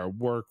 60 hour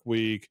work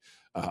week.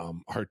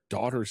 Our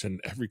daughter's in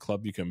every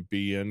club you can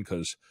be in,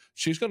 because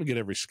she's going to get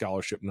every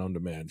scholarship known to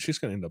man. She's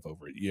going to end up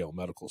over at Yale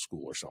Medical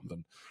School or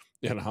something.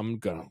 And I'm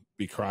going to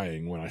be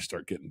crying when I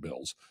start getting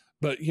bills.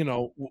 But,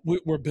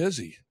 we're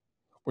busy.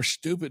 We're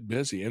stupid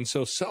busy. And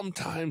so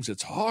sometimes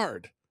it's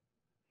hard.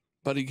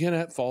 But again,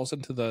 it falls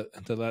into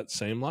that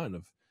same line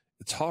of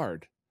it's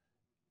hard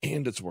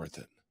and it's worth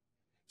it.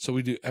 So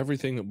we do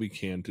everything that we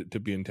can to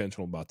be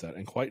intentional about that.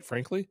 And quite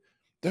frankly,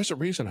 there's a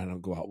reason I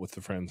don't go out with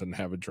the friends and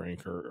have a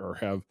drink or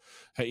have,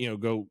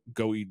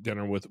 go eat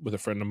dinner with a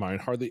friend of mine.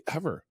 Hardly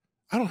ever.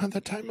 I don't have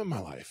that time in my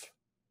life.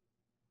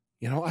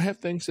 I have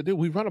things to do.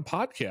 We run a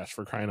podcast,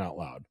 for crying out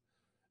loud.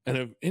 And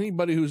if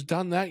anybody who's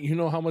done that,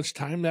 how much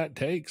time that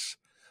takes.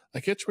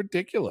 Like, it's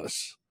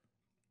ridiculous.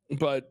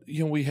 But,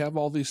 we have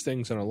all these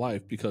things in our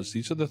life because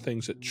these are the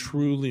things that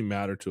truly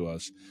matter to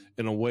us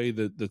in a way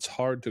that's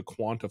hard to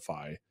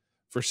quantify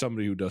for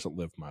somebody who doesn't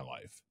live my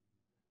life.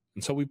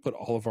 And so we put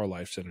all of our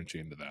life's energy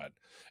into that.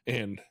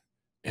 And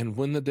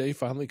when the day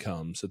finally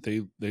comes that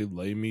they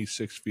lay me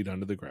 6 feet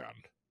under the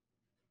ground,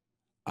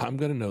 I'm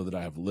going to know that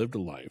I have lived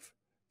a life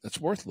that's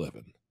worth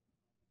living.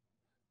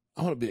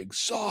 I want to be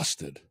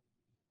exhausted.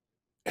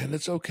 And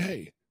it's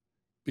okay,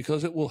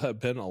 because it will have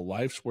been a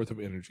life's worth of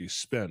energy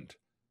spent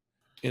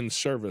in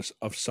service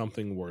of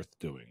something worth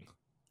doing.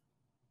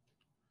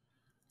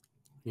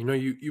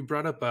 You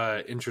brought up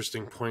an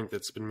interesting point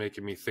that's been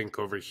making me think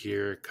over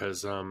here,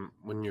 because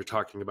when you're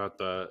talking about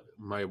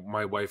my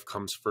wife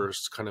comes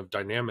first kind of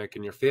dynamic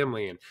in your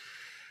family, and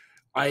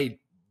I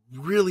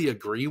really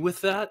agree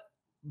with that,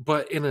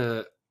 but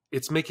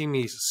it's making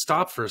me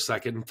stop for a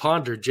second and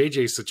ponder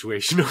JJ's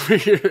situation over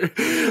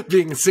here,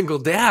 being a single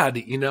dad,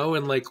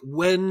 and like,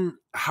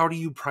 how do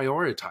you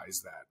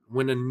prioritize that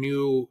when a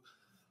new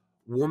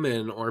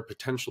woman or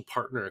potential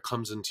partner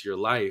comes into your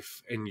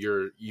life and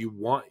you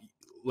want,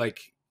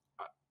 like,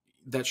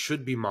 that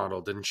should be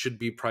modeled and should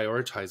be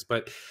prioritized,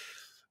 but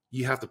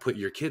you have to put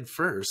your kid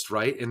first,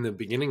 right? In the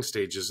beginning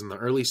stages, in the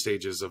early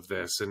stages of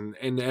this.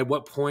 And at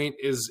what point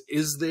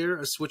is there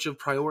a switch of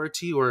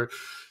priority? Or,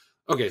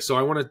 okay, so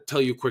I want to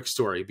tell you a quick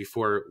story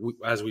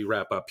as we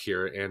wrap up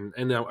here.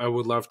 And I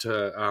would love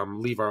to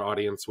leave our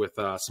audience with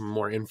some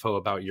more info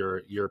about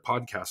your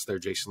podcast there,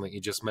 Jason, that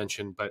you just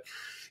mentioned. But,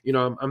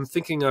 I'm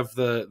thinking of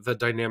the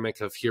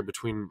dynamic of here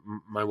between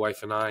my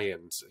wife and I,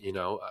 and,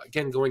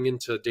 again, going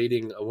into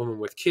dating a woman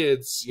with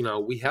kids,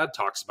 we had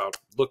talks about,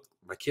 look,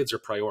 my kids are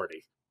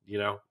priority,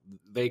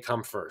 they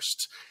come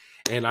first.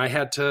 And I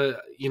had to,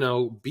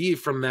 be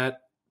from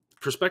that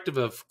perspective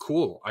of,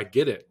 cool, I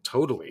get it,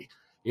 totally.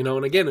 And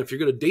again, if you're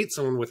going to date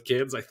someone with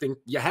kids, I think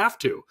you have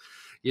to,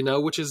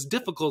 which is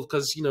difficult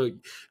because,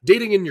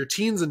 dating in your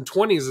teens and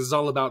 20s is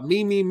all about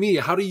me, me, me.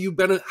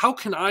 How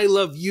can I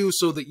love you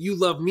so that you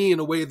love me in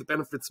a way that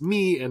benefits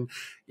me? And,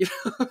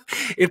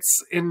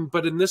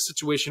 but in this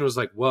situation, it was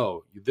like,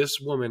 whoa, this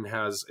woman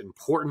has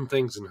important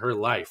things in her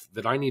life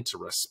that I need to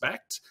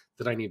respect,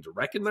 that I need to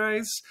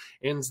recognize,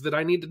 and that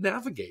I need to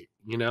navigate,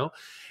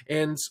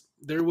 and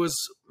there was,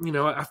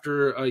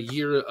 after a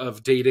year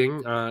of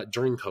dating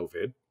during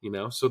COVID,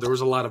 so there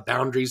was a lot of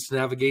boundaries to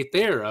navigate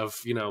there of,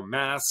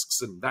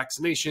 masks and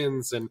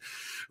vaccinations and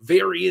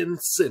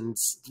variants and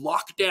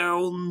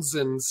lockdowns.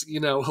 And,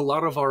 a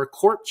lot of our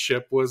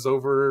courtship was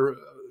over,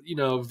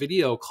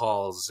 video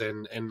calls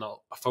and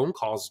phone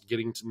calls,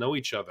 getting to know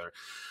each other.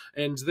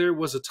 And there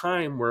was a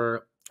time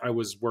where I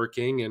was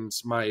working and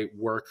my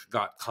work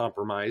got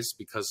compromised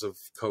because of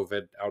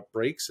COVID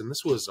outbreaks. And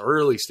this was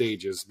early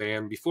stages,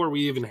 man, before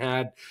we even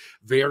had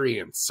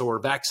variants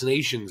or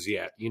vaccinations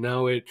yet.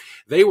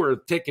 They were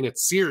taking it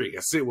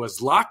serious. It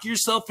was lock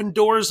yourself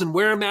indoors and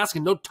wear a mask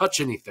and don't touch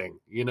anything,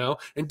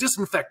 and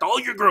disinfect all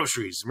your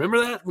groceries.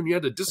 Remember that when you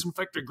had to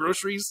disinfect your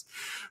groceries?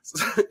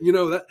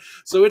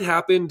 So it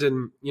happened,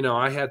 and,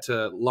 I had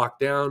to lock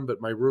down,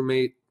 but my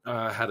roommate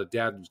had a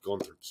dad who's going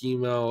through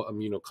chemo,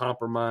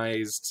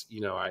 immunocompromised,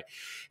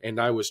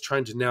 I was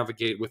trying to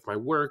navigate with my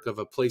work of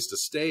a place to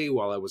stay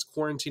while I was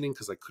quarantining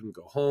because I couldn't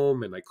go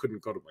home and I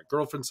couldn't go to my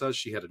girlfriend's house.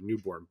 She had a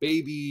newborn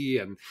baby,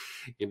 and,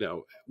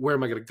 where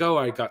am I going to go?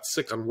 I got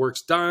sick on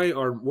work's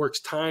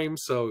time.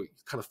 So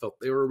kind of felt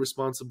they were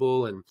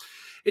responsible, and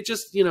it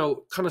just,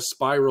 kind of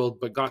spiraled,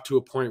 but got to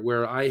a point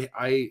where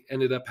I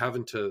ended up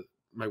having to,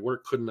 my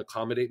work couldn't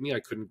accommodate me.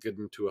 I couldn't get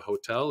into a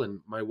hotel, and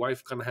my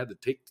wife kind of had to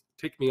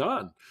take me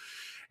on.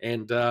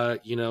 And,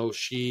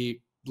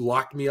 she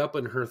locked me up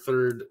in her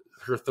third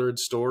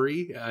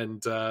story,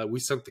 and we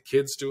sent the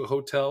kids to a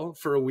hotel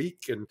for a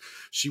week, and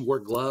she wore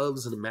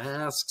gloves and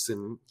masks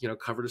and,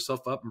 covered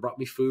herself up and brought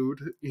me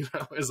food,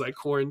 as I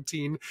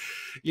quarantined,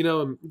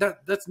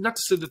 that's not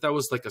to say that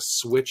was like a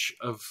switch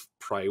of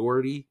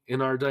priority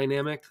in our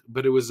dynamic,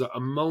 but it was a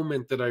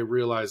moment that I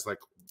realized,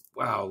 like,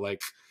 wow,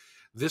 like,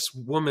 this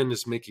woman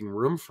is making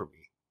room for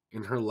me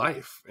in her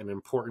life and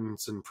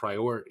importance and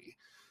priority,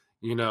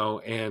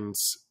 and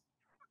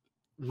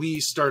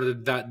we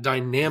started that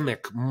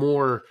dynamic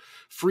more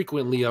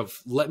frequently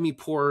of, let me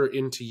pour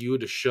into you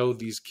to show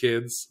these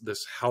kids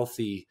this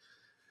healthy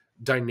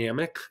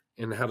dynamic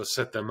and how to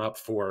set them up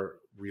for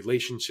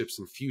relationships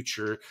in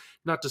future.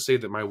 Not to say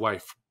that my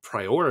wife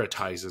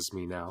prioritizes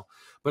me now,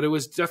 but it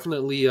was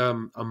definitely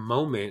a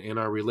moment in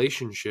our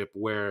relationship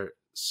where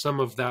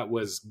some of that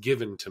was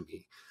given to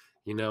me,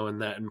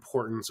 and that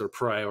importance or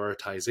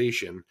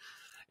prioritization.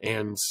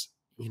 And,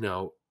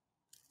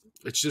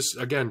 it's just,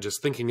 again,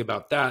 just thinking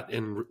about that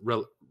in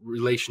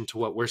relation to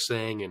what we're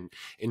saying and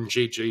in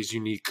JJ's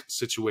unique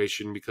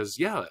situation, because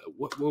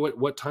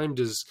what time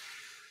does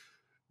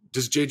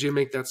JJ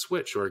make that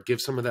switch or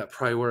give some of that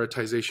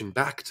prioritization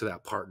back to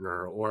that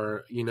partner?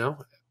 Or,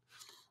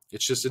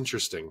 it's just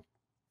interesting.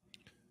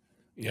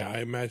 Yeah, I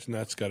imagine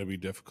that's got to be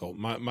difficult.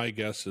 My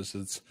guess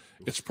is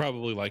it's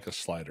probably like a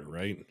slider,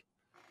 right?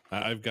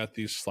 I've got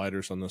these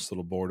sliders on this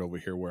little board over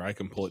here where I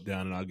can pull it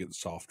down and I'll get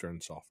softer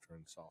and softer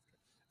and softer.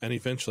 And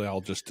eventually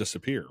I'll just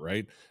disappear,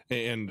 right?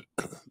 And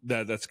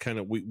that's kind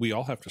of, we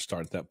all have to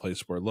start at that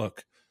place where,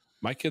 look,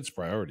 my kid's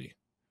priority.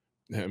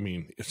 I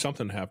mean, if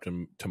something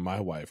happened to my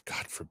wife,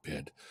 God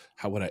forbid,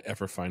 how would I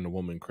ever find a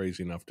woman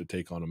crazy enough to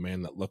take on a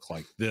man that looked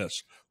like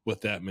this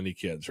with that many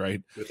kids,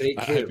 right? With 8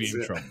 kids. I'd be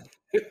in trouble.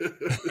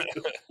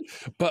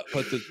 But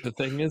the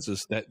thing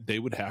is that they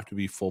would have to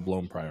be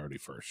full-blown priority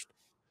first,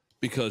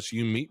 because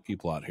you meet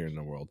people out here in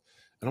the world.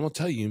 And I'm going to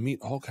tell you, you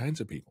meet all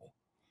kinds of people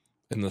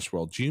in this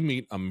world. You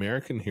meet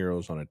American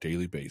heroes on a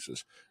daily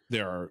basis.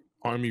 There are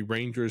Army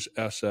Rangers,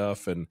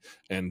 SF,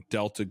 and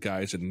Delta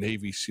guys and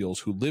Navy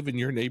SEALs who live in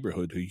your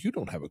neighborhood who you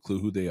don't have a clue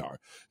who they are,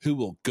 who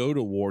will go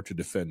to war to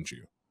defend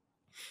you.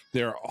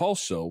 There are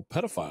also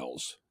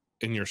pedophiles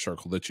in your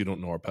circle that you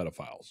don't know are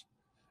pedophiles.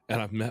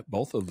 And I've met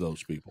both of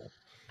those people.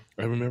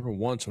 I remember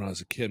once when I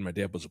was a kid, my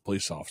dad was a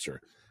police officer,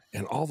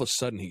 and all of a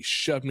sudden he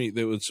shoved me.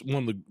 There was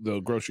one of the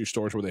grocery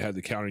stores where they had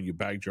the counter, you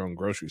bagged your own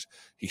groceries.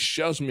 He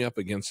shoves me up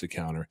against the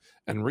counter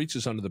and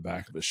reaches under the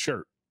back of his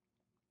shirt.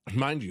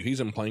 Mind you, he's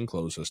in plain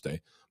clothes this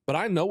day, but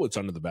I know what's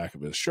under the back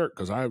of his shirt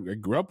because I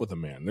grew up with a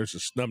man. There's a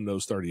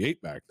snub-nosed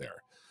 38 back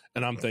there.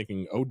 And I'm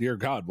thinking, oh, dear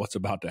God, what's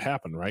about to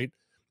happen, right?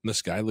 And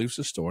this guy leaves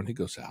the store and he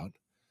goes out.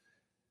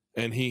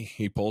 And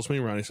he pulls me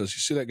around. He says, you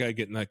see that guy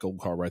getting that gold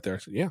car right there? I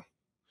said, yeah.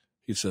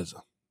 He says,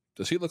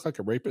 does he look like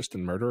a rapist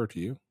and murderer to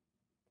you?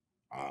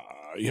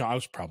 I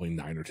was probably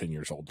 9 or 10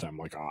 years old. I'm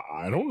like,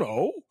 I don't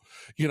know,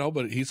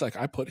 but he's like,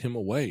 I put him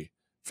away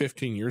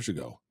 15 years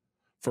ago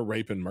for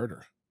rape and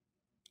murder.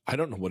 I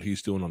don't know what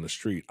he's doing on the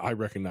street. I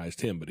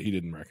recognized him, but he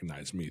didn't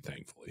recognize me,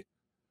 thankfully.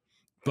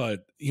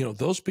 But,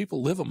 those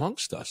people live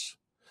amongst us.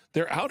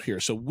 They're out here.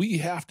 So we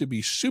have to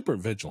be super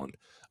vigilant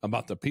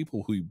about the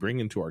people who we bring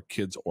into our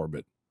kids'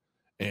 orbit.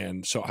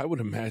 And so I would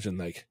imagine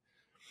like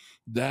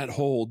that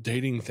whole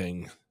dating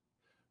thing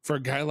For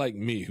a guy like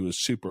me who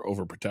is super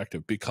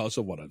overprotective because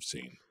of what I've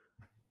seen,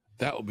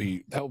 that would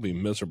be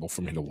miserable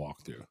for me to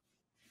walk through,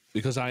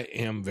 because I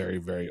am very,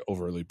 very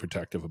overly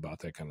protective about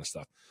that kind of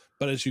stuff.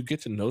 But as you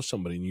get to know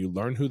somebody and you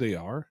learn who they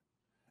are,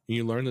 and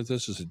you learn that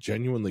this is a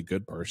genuinely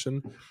good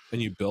person,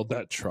 and you build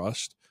that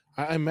trust,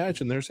 I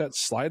imagine there's that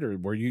slider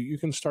where you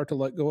can start to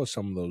let go of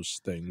some of those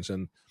things,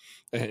 and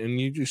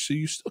you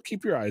still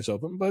keep your eyes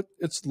open, but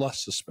it's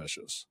less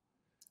suspicious.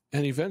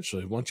 And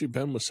eventually, once you've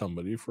been with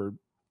somebody for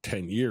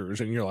 10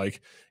 years and you're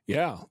like,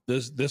 yeah,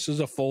 this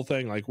is a full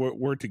thing, like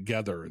we're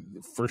together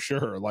for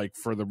sure, like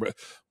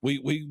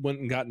we went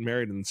and got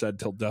married and said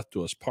till death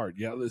do us part.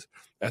 Yeah,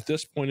 at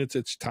this point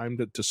it's time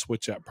to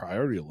switch that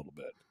priority a little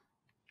bit,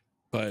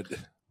 but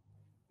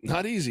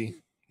not easy.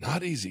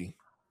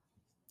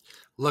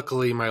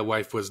 Luckily, my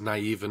wife was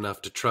naive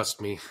enough to trust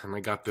me, and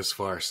I got this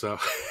far, so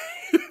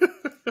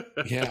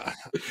Yeah,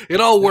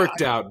 it all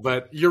worked out.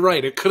 But you're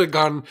right; it could have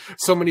gone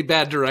so many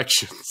bad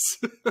directions.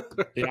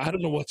 yeah, I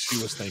don't know what she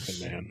was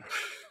thinking, man.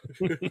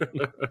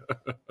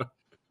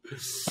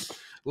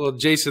 Well,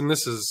 Jason,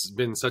 this has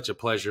been such a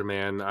pleasure,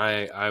 man.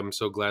 I'm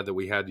so glad that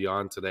we had you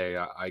on today.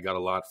 I got a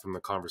lot from the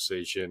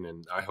conversation,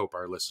 and I hope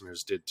our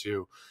listeners did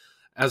too.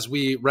 As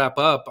we wrap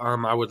up,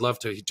 I would love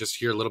to just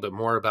hear a little bit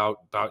more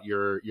about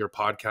your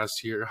podcast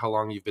here, how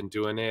long you've been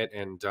doing it,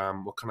 and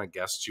what kind of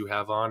guests you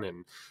have on,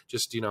 and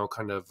just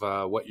kind of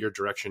what your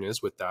direction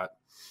is with that.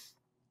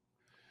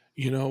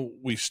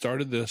 We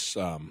started this,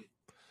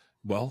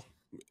 well,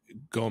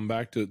 going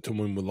back to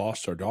when we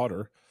lost our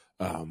daughter.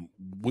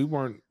 We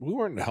weren't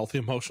in a healthy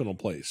emotional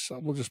place.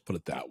 We'll just put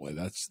it that way.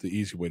 That's the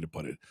easy way to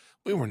put it.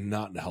 We were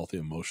not in a healthy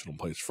emotional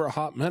place for a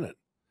hot minute,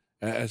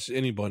 as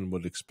anyone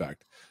would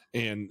expect.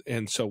 And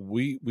so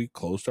we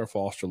closed our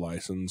foster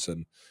license,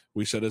 and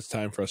we said it's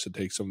time for us to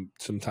take some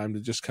time to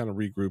just kind of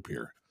regroup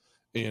here.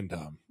 And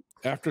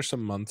after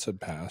some months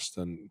had passed,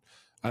 and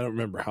I don't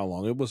remember how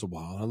long, it was a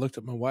while, and I looked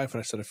at my wife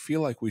and I said, I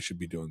feel like we should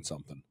be doing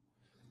something.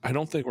 I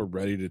don't think we're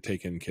ready to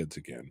take in kids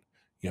again.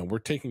 We're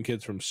taking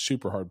kids from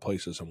super hard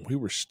places, and we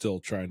were still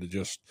trying to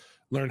just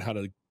learn how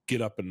to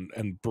get up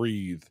and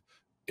breathe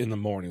in the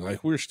morning.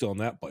 Like, we're still in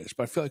that place,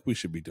 but I feel like we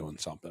should be doing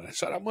something. I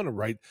said, I'm going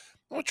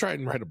to try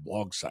and write a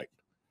blog site.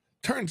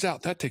 Turns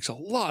out that takes a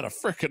lot of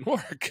freaking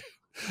work,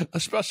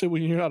 especially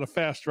when you're not a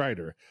fast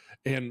writer.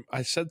 And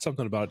I said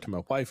something about it to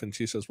my wife, and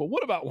she says, well,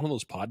 what about one of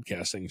those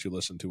podcast things you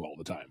listen to all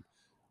the time?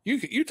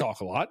 You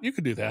talk a lot. You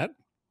could do that.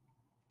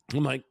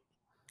 I'm like,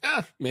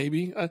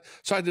 maybe.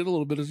 So I did a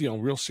little bit of,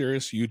 real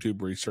serious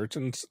YouTube research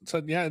and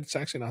said, yeah, it's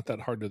actually not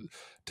that hard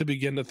to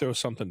begin to throw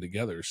something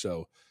together.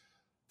 So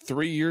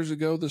 3 years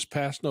ago, this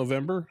past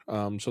November,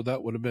 so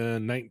that would have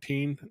been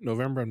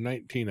November of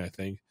 19, I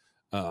think,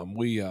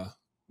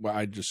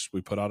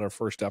 we put out our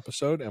first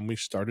episode, and we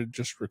started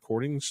just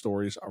recording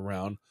stories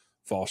around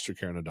foster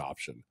care and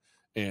adoption.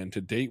 And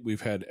to date,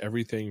 we've had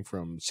everything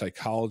from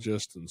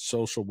psychologists and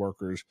social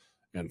workers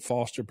and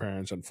foster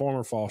parents and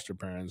former foster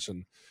parents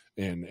and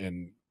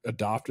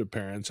adoptive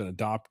parents and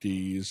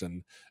adoptees,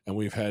 and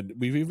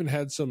we've even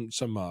had some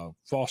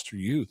foster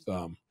youth,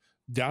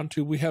 down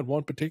to, we had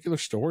one particular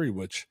story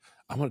which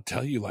I'm going to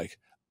tell you, like,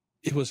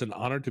 it was an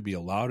honor to be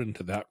allowed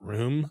into that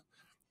room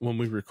when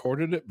we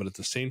recorded it, but at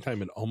the same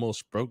time, it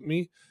almost broke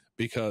me,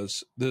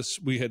 because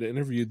we had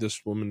interviewed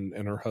this woman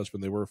and her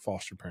husband. They were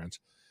foster parents,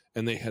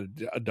 and they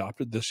had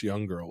adopted this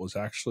young girl. It was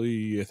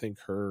actually, I think,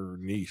 her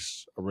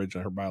niece,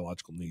 originally her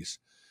biological niece.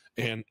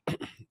 And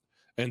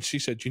and she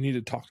said, you need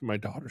to talk to my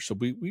daughter. So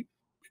we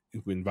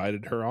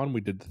invited her on.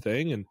 We did the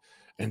thing,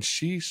 and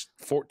she's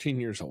 14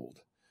 years old,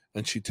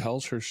 and she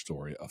tells her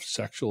story of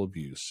sexual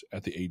abuse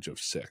at the age of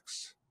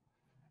 6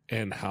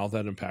 and how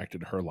that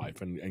impacted her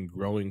life and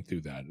growing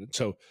through that. And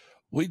so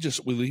we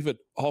leave it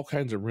all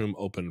kinds of room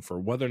open for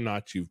whether or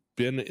not you've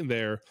been in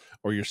there,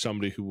 or you're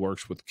somebody who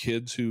works with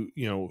kids who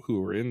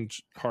are in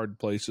hard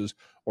places,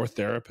 or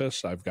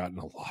therapists. I've gotten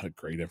a lot of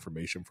great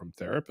information from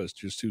therapists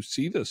just who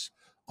see this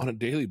on a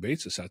daily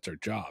basis. That's their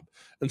job.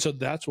 And so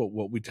that's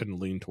what we tend to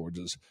lean towards,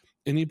 is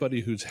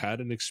anybody who's had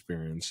an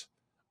experience,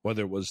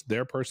 whether it was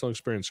their personal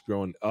experience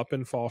growing up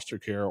in foster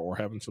care, or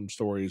having some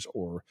stories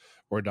or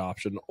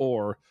adoption,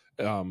 or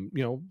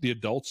the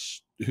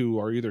adults who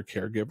are either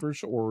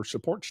caregivers or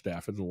support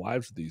staff in the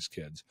lives of these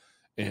kids,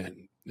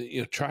 and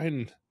try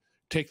and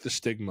take the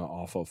stigma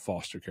off of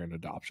foster care and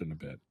adoption a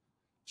bit,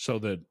 so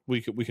that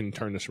we can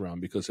turn this around.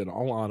 Because in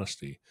all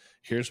honesty,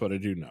 here's what I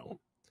do know: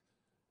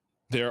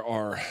 there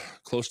are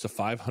close to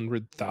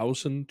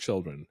 500,000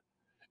 children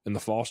in the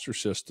foster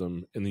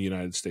system in the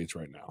United States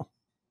right now.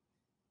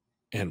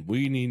 And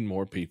we need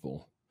more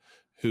people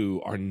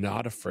who are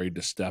not afraid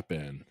to step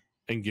in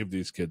and give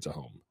these kids a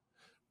home.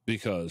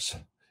 Because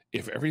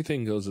if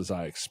everything goes as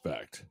I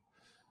expect,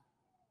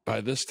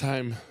 by this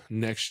time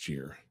next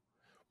year,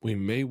 we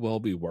may well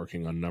be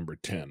working on number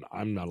 10.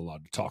 I'm not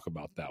allowed to talk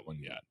about that one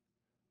yet.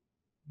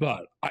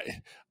 But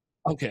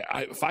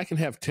if I can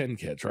have 10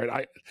 kids,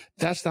 right?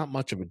 That's not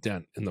much of a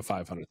dent in the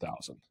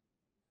 500,000.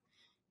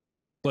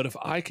 But if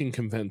I can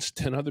convince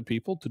 10 other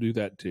people to do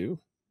that too,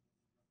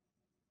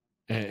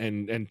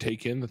 and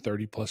take in the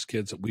 30 plus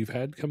kids that we've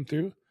had come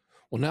through,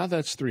 well, now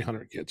that's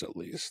 300 kids at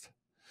least.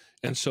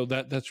 And so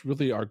that's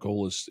really our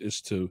goal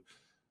is to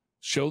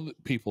show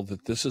people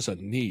that this is a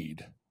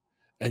need,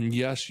 and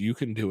yes, you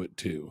can do it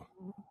too,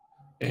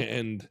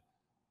 and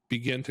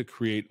begin to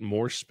create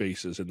more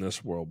spaces in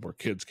this world where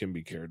kids can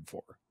be cared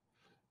for.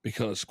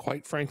 Because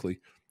quite frankly,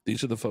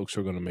 these are the folks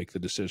who are going to make the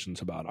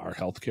decisions about our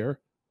health care,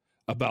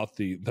 about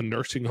the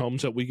nursing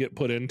homes that we get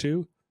put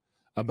into,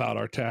 about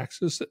our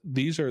taxes.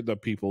 These are the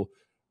people,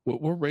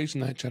 we're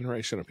raising that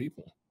generation of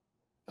people.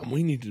 And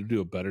we need to do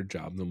a better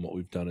job than what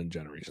we've done in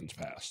generations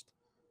past.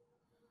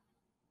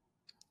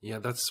 Yeah,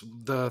 that's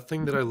the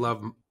thing that I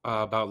love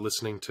about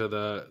listening to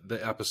the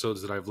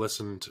episodes that I've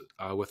listened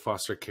with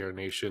Foster Care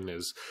Nation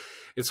is,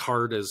 as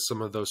hard as some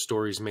of those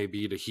stories may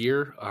be to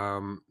hear,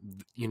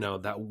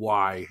 that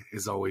why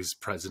is always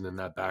present in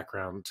that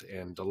background.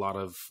 And a lot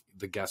of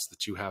the guests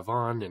that you have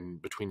on,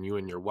 and between you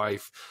and your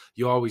wife,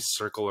 you always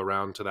circle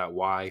around to that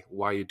why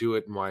you do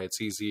it and why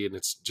it's easy. And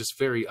it's just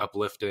very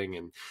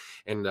uplifting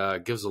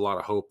and gives a lot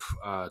of hope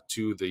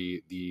to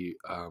the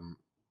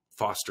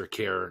foster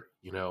care,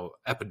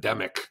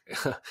 epidemic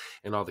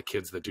and all the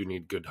kids that do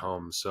need good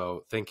homes.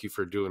 So thank you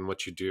for doing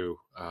what you do,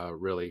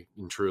 really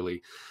and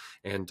truly.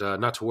 And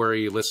not to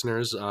worry,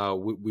 listeners,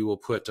 we will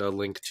put a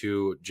link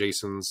to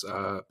Jason's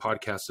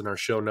podcast in our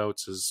show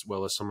notes, as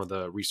well as some of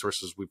the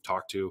resources we've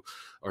talked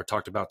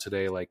about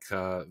today, like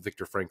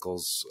Viktor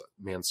Frankl's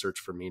Man's Search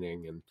for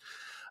Meaning.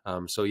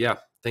 And so, yeah,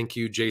 thank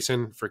you,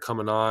 Jason, for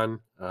coming on.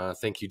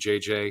 Thank you,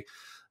 JJ,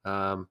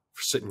 for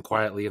sitting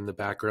quietly in the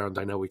background.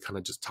 I know we kind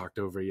of just talked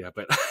over you,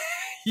 but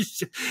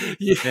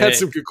you had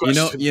some good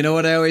questions. You know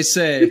what I always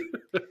say?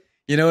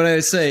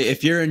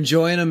 If you're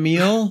enjoying a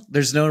meal,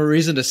 there's no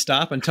reason to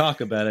stop and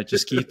talk about it.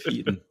 Just keep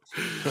eating.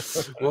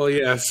 Well,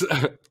 yes.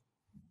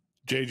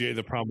 JJ,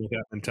 the problem with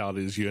that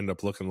mentality is you end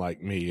up looking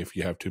like me if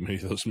you have too many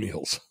of those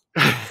meals.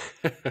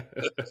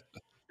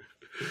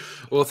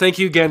 Well, thank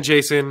you again,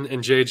 Jason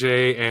and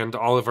JJ, and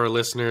all of our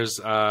listeners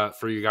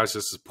for you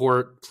guys'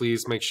 support.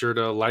 Please make sure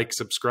to like,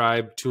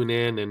 subscribe, tune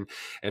in,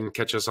 and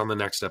catch us on the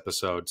next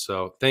episode.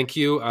 So thank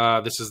you.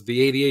 This is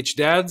the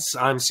ADHDads.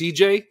 I'm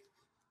CJ.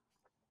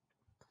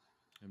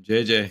 I'm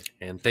JJ.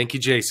 And thank you,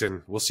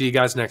 Jason. We'll see you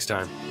guys next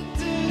time.